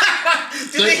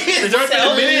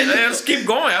 Let's keep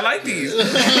going. I like these.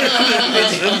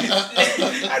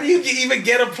 How do you even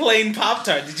get a plain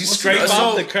Pop-Tart? Did you scrape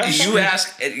off the crust? You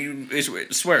ask,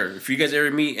 swear, if you guys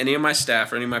ever meet any of my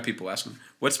staff or any of my people, ask them,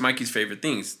 what's Mikey's favorite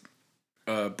things?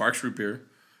 Barks Root Beer,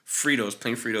 Fritos,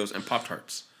 plain Fritos, and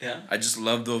Pop-Tarts. Yeah. I just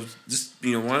love those. Just,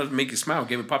 wanted to make you smile.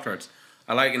 Give me Pop-Tarts.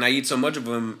 And I eat so much of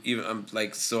them,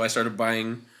 so I started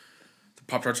buying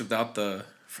Pop-Tarts without the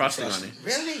frosting on it.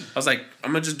 Really? I was like,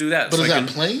 I'm gonna just do that. But so is I that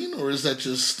can, plain or is that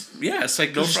just? yeah, it's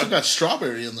like no You still got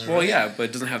strawberry in there. Well, right? yeah, but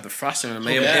it doesn't have the frosting on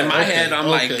it. Okay, In my okay, head, I'm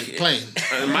okay, like plain.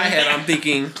 In my head, I'm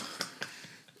thinking,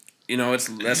 it's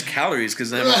less calories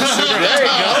because then sugar.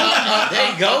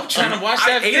 There you go. Trying to watch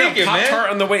that I ate figure, a Pop-Tart man.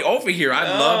 on the way over here. I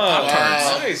love Pop-Tarts.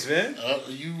 wow. Nice,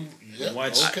 man. Yeah,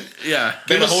 Watch. okay. Yeah.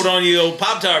 Better us- hold on to your old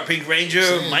Pop-Tart, Pink Ranger.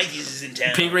 Mikey's is in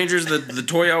town. Pink Ranger's the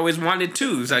toy I always wanted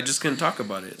too, so I just couldn't talk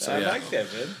about it. So I yeah. like that,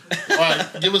 man. All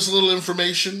right, give us a little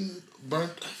information.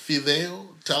 Burnt Fideo.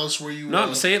 Tell us where you.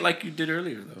 No, say it like you did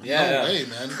earlier though. Yeah. No way,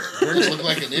 man. Burns look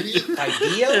like an idiot. Do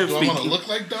Idea? I want to look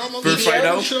like Dom on For the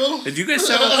Frido? show? Do you guys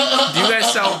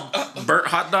sell burnt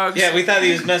hot dogs? Yeah, we thought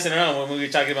he was messing around when we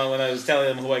were talking about when I was telling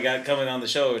him who I got coming on the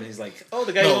show, and he's like, "Oh,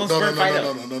 the guy who owns Burnt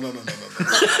Fido." No.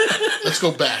 Let's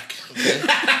go back. Okay.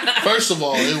 First of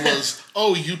all, it was,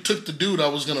 you took the dude I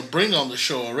was gonna bring on the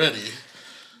show already.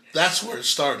 That's where it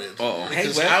started. Uh-oh. Hey,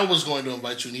 Because well- I was going to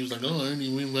invite you, and he was like, "Oh, I ain't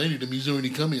invited him. He's already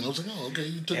coming." I was like, "Oh, okay.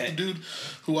 You took the dude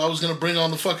who I was gonna bring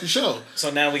on the fucking show."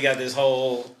 So now we got this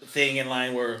whole thing in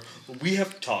line where we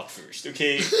have to talk first,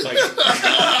 okay? Like,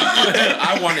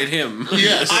 I wanted him.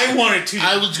 Yes. I wanted to.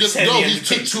 I was send gonna. No, the he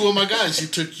took invitation. two of my guys. He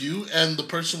took you and the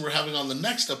person we're having on the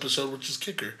next episode, which is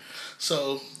Kicker.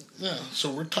 So yeah, so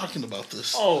we're talking about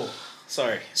this. Oh,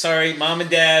 sorry, mom and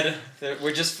dad.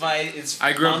 We're just fighting. It's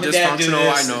I grew up mom and dad do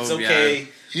dysfunctional, this, I know, It's okay. yeah.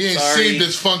 You ain't Sorry. seen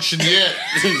dysfunction yet.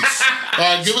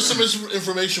 Give us some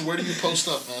information. Where do you post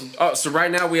up, man? Oh, so right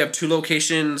now we have 2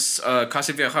 locations: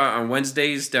 Casa Vieja on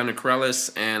Wednesdays down in Corrales,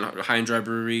 and High and Dry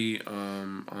Brewery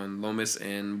on Lomas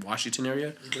and Washington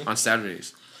area on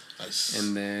Saturdays. Nice.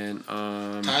 And then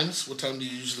Times? What time do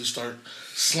you usually start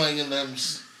slanging them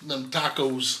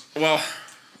tacos?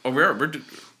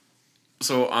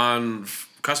 So on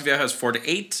Casa Vieja is 4 to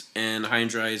 8, and High and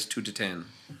Dry is 2 to 10.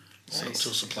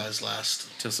 Until supplies last.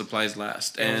 Till supplies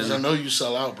last. Because I And know you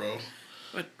sell out, bro.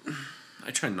 but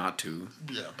I try not to.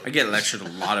 Yeah. I get lectured a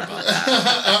lot about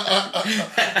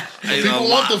that. People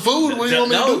want the food. What do you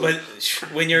want me to No, do? but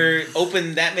when you're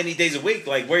open that many days a week,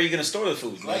 like where are you gonna store the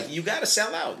food? Like you gotta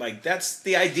sell out. Like that's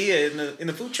the idea in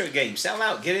the food truck game. Sell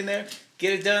out. Get in there.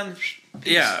 Get it done.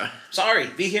 Yeah. Sorry,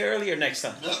 be here earlier next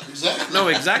time. Yeah, exactly. No,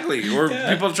 exactly. Or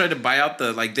people try to buy out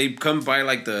they come buy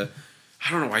I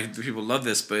don't know why people love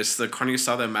this, but it's the carne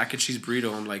asada mac and cheese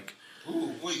burrito. I'm like,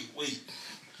 Ooh, wait.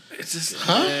 it's just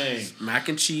Dang. mac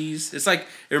and cheese. It's like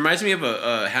it reminds me of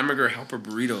a hamburger helper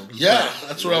burrito. Yeah,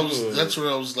 that's where I was. That's where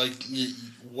I was like,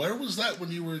 where was that when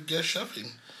you were guest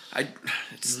chefing?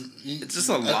 It's just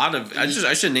a lot of. I should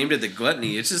have named it the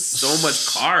gluttony. It's just so much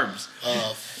carbs.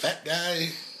 Fat guy.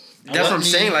 That's what I'm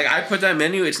saying. Like I put that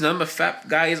menu. It's none but fat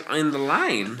guys in the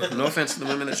line. No offense to the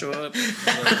women that show up.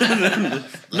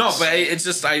 No, but it's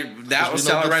just that will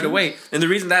sell out right away. And the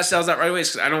reason that sells out right away is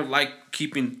because I don't like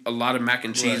keeping a lot of mac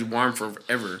and cheese warm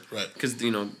forever. Right. Because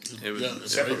it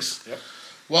breaks. Yep.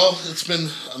 Well, it's been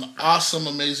an awesome,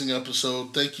 amazing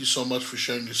episode. Thank you so much for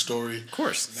sharing your story. Of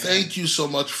course. Thank you so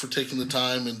much for taking the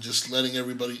time and just letting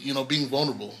everybody, being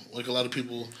vulnerable. Like a lot of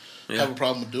people have a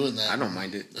problem with doing that. I don't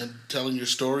mind it. And telling your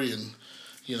story and,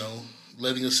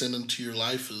 letting us into your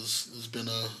life has been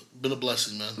a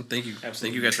blessing, man. Thank you. Absolutely.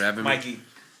 Thank you guys for having me. Mikey,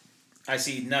 I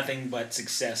see nothing but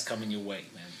success coming your way,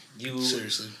 man. You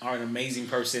Seriously. are an amazing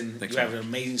person. Thanks, you have man. an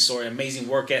amazing story, amazing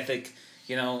work ethic.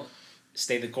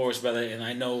 Stay the course, brother. And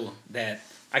I know that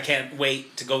I can't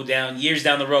wait to go years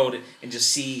down the road and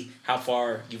just see how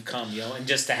far you've come, and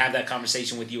just to have that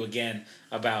conversation with you again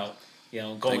about,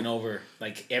 going over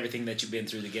like everything that you've been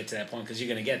through to get to that point, because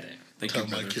you're going to get there. Thank Tell you,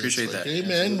 my brother. kids, Appreciate like, that. hey,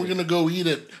 man, we're going to go eat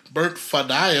at Burnt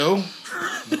Fido.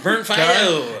 Burnt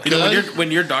Fido. You know,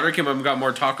 when your daughter came up and got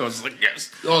more tacos, like,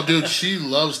 yes. Oh, dude, she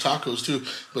loves tacos too.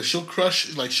 But she'll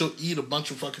she'll eat a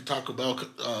bunch of fucking Taco Bell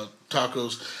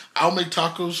tacos. I'll make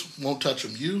tacos, won't touch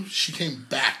them. She came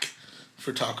back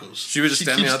for tacos. She was just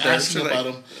standing keeps out there. asking She's about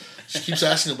like- them. She keeps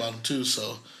asking about them too,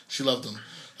 so she loved them.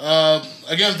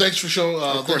 Again, thanks for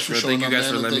Of course, thanks for bro. showing Thank you up, guys man,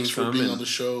 for and letting thanks me for come being and- on the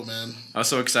show, man. I was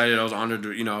so excited. I was honored.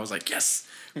 I was like, yes,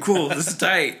 cool. This is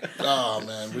tight. Oh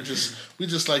man, we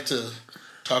just like to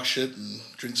talk shit and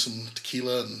drink some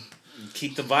tequila and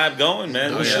Keep the vibe going,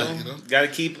 man. Oh, yeah. Gotta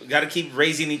keep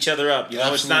raising each other up.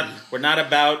 Absolutely. We're not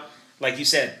about, like you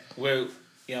said, we're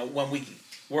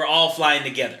all flying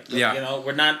together. Yeah.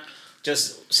 We're not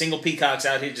just single peacocks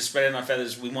out here just spreading our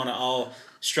feathers. We want to all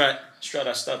strut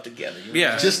our stuff together.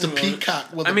 Yeah. just a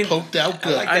peacock with a poked out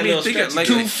gut. like that little think it,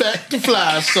 stretchy like, Too fat to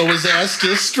fly, so his ass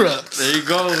just struts. there you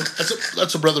go.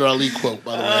 That's a Brother Ali quote,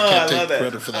 by the way. I can't take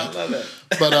credit for that. I love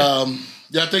that. But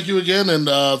yeah, thank you again, and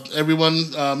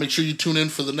everyone, make sure you tune in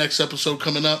for the next episode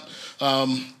coming up.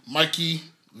 Mikey,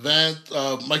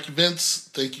 Mikey Vince,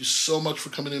 thank you so much for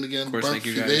coming in again. Of course, thank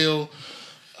you guys. Fideo.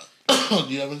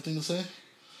 Do you have anything to say?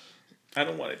 I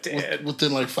don't want it to end.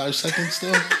 Within like 5 seconds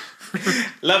still?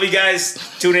 Love you guys.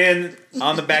 Tune in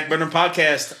on the Back Burner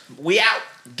Podcast. We out.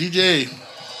 DJ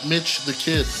Mitch the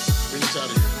Kid, bring us out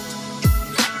of here.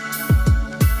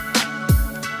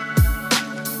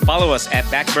 Follow us at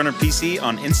Backburner PC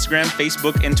on Instagram,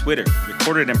 Facebook, and Twitter.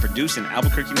 Recorded and produced in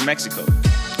Albuquerque, New Mexico.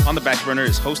 On the Backburner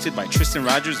is hosted by Tristan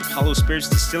Rogers of Hollow Spirits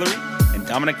Distillery and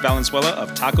Dominic Valenzuela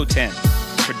of Taco 10.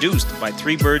 Produced by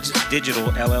Three Birds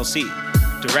Digital LLC.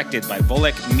 Directed by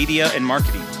Volek Media and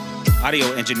Marketing.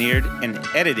 Audio engineered and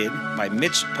edited by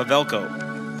Mitch Pavelko.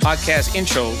 Podcast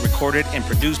intro recorded and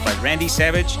produced by Randy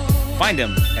Savage. Find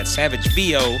him at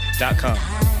savagevo.com.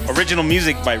 Original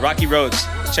music by Rocky Rhodes.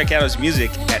 Check out his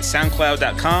music at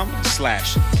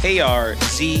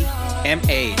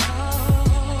soundcloud.com/KRZMA.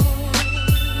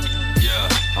 Yeah,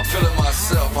 I'm feeling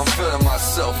myself, I'm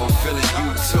feeling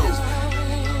you too.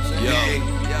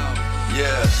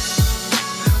 Yeah.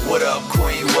 What up,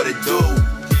 Queen? What it do?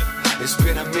 It's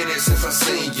been a minute since I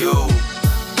seen you.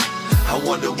 I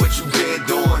wonder what you been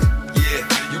doing. Yeah,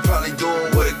 you probably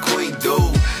doing what a queen do.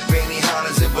 Benny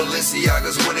Hannas and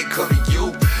Balenciagas when it come to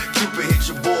you. Cupid hit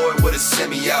your boy with a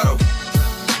semi-auto.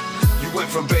 You went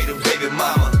from baby to baby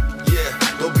mama. Yeah,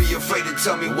 don't be afraid to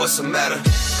tell me what's the matter.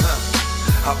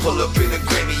 I pull up in a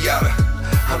Grammy Yada.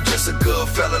 I'm just a good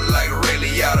fella like Ray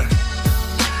Liotta.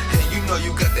 And you know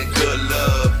you got that good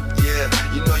love. Yeah,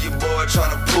 you know your boy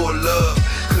tryna pull up.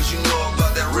 Cause you know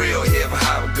about that real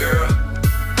hip-hop, girl.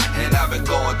 And I've been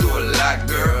going through a lot,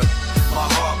 girl. My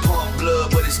heart pump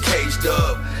blood, but it's caged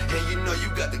up. And you know you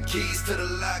got the keys to the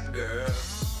lock, girl.